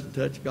 it doesn't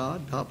touch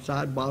God, top,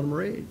 side, bottom,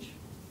 or edge.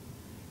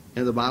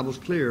 And the Bible's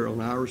clear on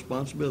our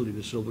responsibility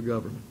to civil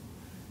government.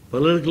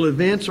 Political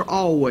events are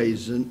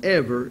always and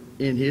ever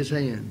in His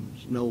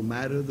hands, no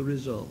matter the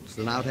results.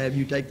 And I'll have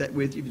you take that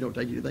with you if you don't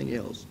take anything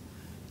else.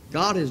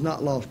 God has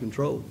not lost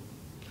control.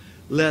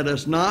 Let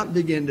us not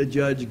begin to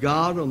judge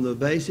God on the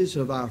basis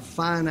of our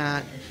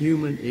finite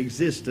human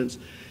existence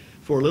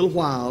for a little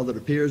while that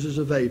appears as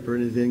a vapor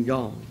and is then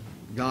gone.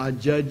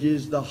 God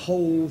judges the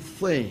whole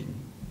thing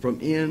from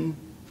the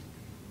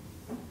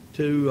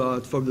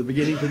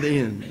beginning to the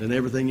end and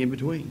everything in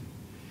between.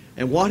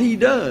 And what He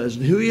does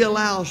and who He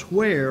allows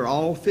where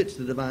all fits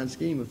the divine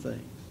scheme of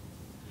things.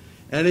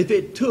 And if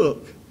it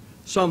took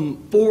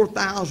some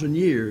 4,000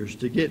 years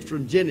to get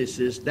from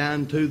Genesis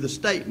down to the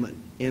statement,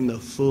 in the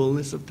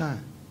fullness of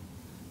time,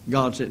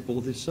 God sent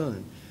forth His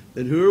Son,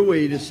 then who are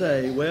we to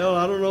say, well,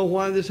 I don't know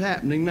why this is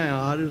happening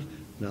now.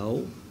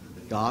 No,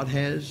 God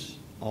has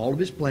all of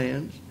His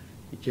plans.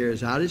 He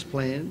carries out His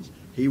plans.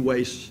 He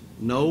wastes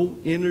no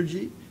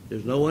energy.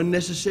 There's no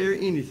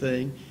unnecessary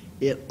anything.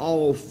 It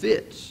all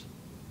fits.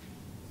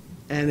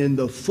 And in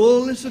the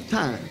fullness of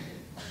time,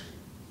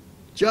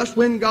 just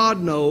when God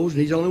knows,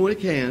 and He's the only one who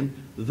can,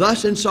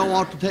 thus and so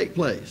ought to take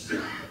place,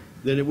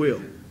 then it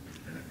will.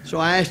 So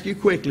I ask you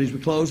quickly as we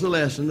close the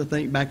lesson to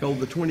think back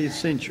over the 20th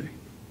century.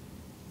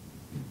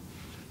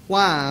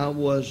 Why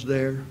was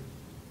there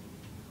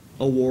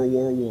a World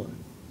War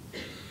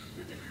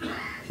I?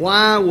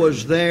 Why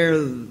was there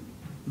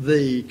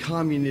the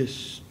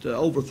communist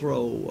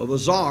overthrow of a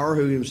czar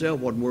who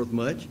himself wasn't worth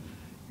much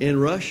in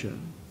Russia?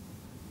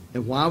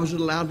 And why was it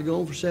allowed to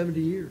go on for 70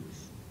 years?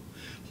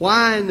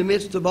 Why, in the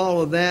midst of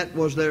all of that,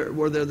 were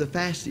there the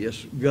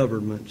fascist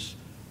governments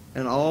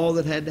and all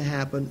that had to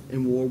happen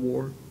in World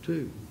War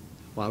II?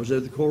 Why was there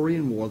the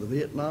Korean War, the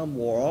Vietnam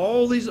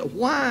War,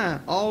 why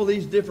all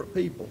these different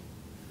people?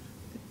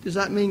 Does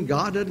that mean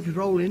God doesn't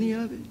control any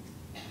of it?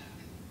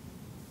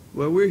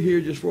 Well, we're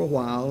here just for a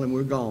while and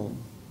we're gone.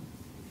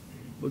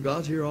 But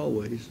God's here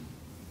always.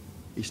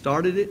 He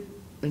started it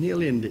and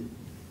He'll end it.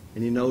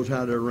 And He knows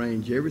how to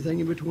arrange everything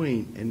in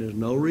between. And there's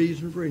no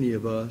reason for any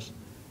of us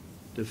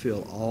to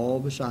feel all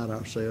beside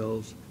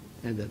ourselves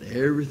and that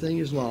everything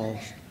is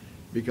lost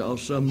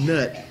because some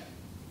nut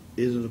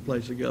is in a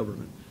place of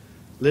government.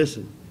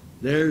 Listen,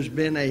 there's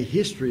been a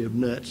history of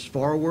nuts,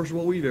 far worse than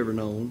what we've ever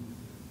known,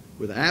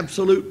 with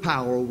absolute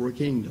power over a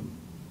kingdom.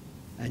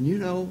 And you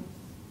know,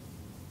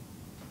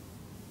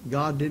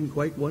 God didn't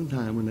quake one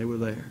time when they were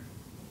there.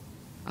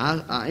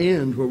 I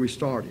end where we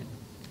started.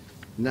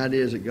 And that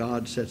is that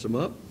God sets them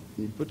up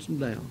and He puts them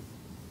down.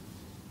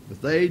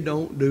 But they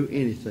don't do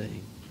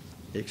anything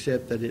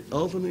except that it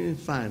ultimately and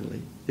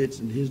finally fits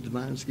in His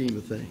divine scheme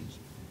of things.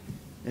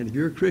 And if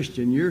you're a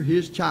Christian, you're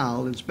His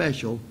child and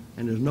special,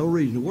 and there's no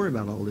reason to worry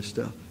about all this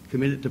stuff.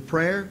 Commit it to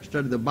prayer,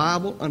 study the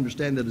Bible,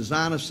 understand the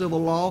design of civil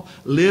law,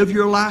 live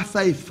your life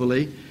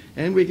faithfully,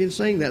 and we can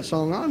sing that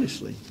song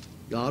honestly.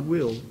 God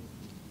will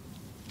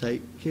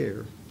take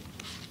care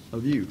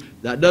of you.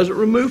 That doesn't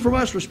remove from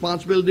us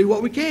responsibility to do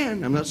what we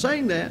can. I'm not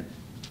saying that.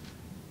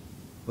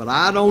 But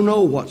I don't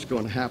know what's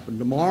going to happen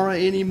tomorrow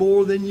any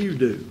more than you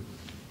do.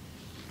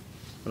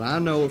 But I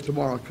know if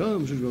tomorrow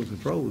comes, who's going to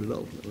control it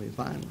ultimately and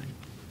finally.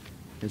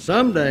 And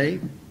someday,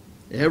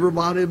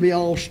 everybody will be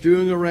all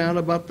stewing around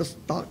about the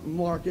stock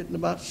market and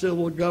about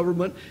civil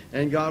government,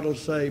 and God will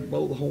say,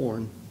 blow the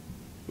horn.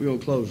 We're going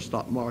to close the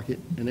stock market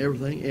and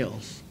everything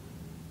else.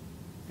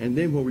 And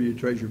then where will your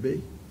treasure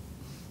be?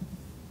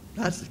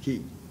 That's the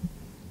key.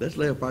 Let's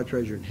lay up our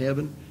treasure in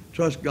heaven.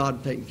 Trust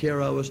God taking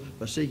care of us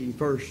by seeking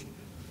first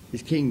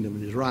His kingdom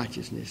and His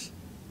righteousness.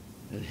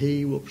 And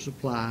He will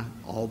supply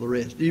all the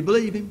rest. Do you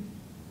believe Him?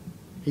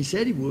 He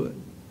said He would.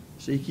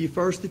 Seek ye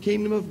first the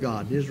kingdom of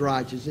God, His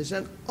righteousness,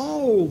 and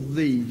all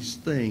these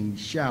things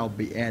shall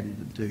be added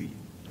unto you.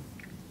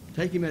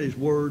 Take Him at His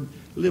word,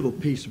 live a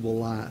peaceable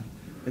life,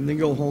 and then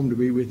go home to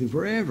be with Him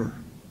forever.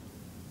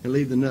 And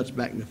leave the nuts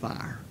back in the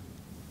fire.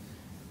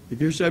 If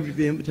you're subject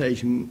to the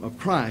invitation of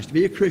Christ to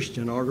be a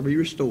Christian or to be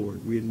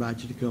restored, we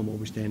invite you to come while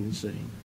we stand and sing.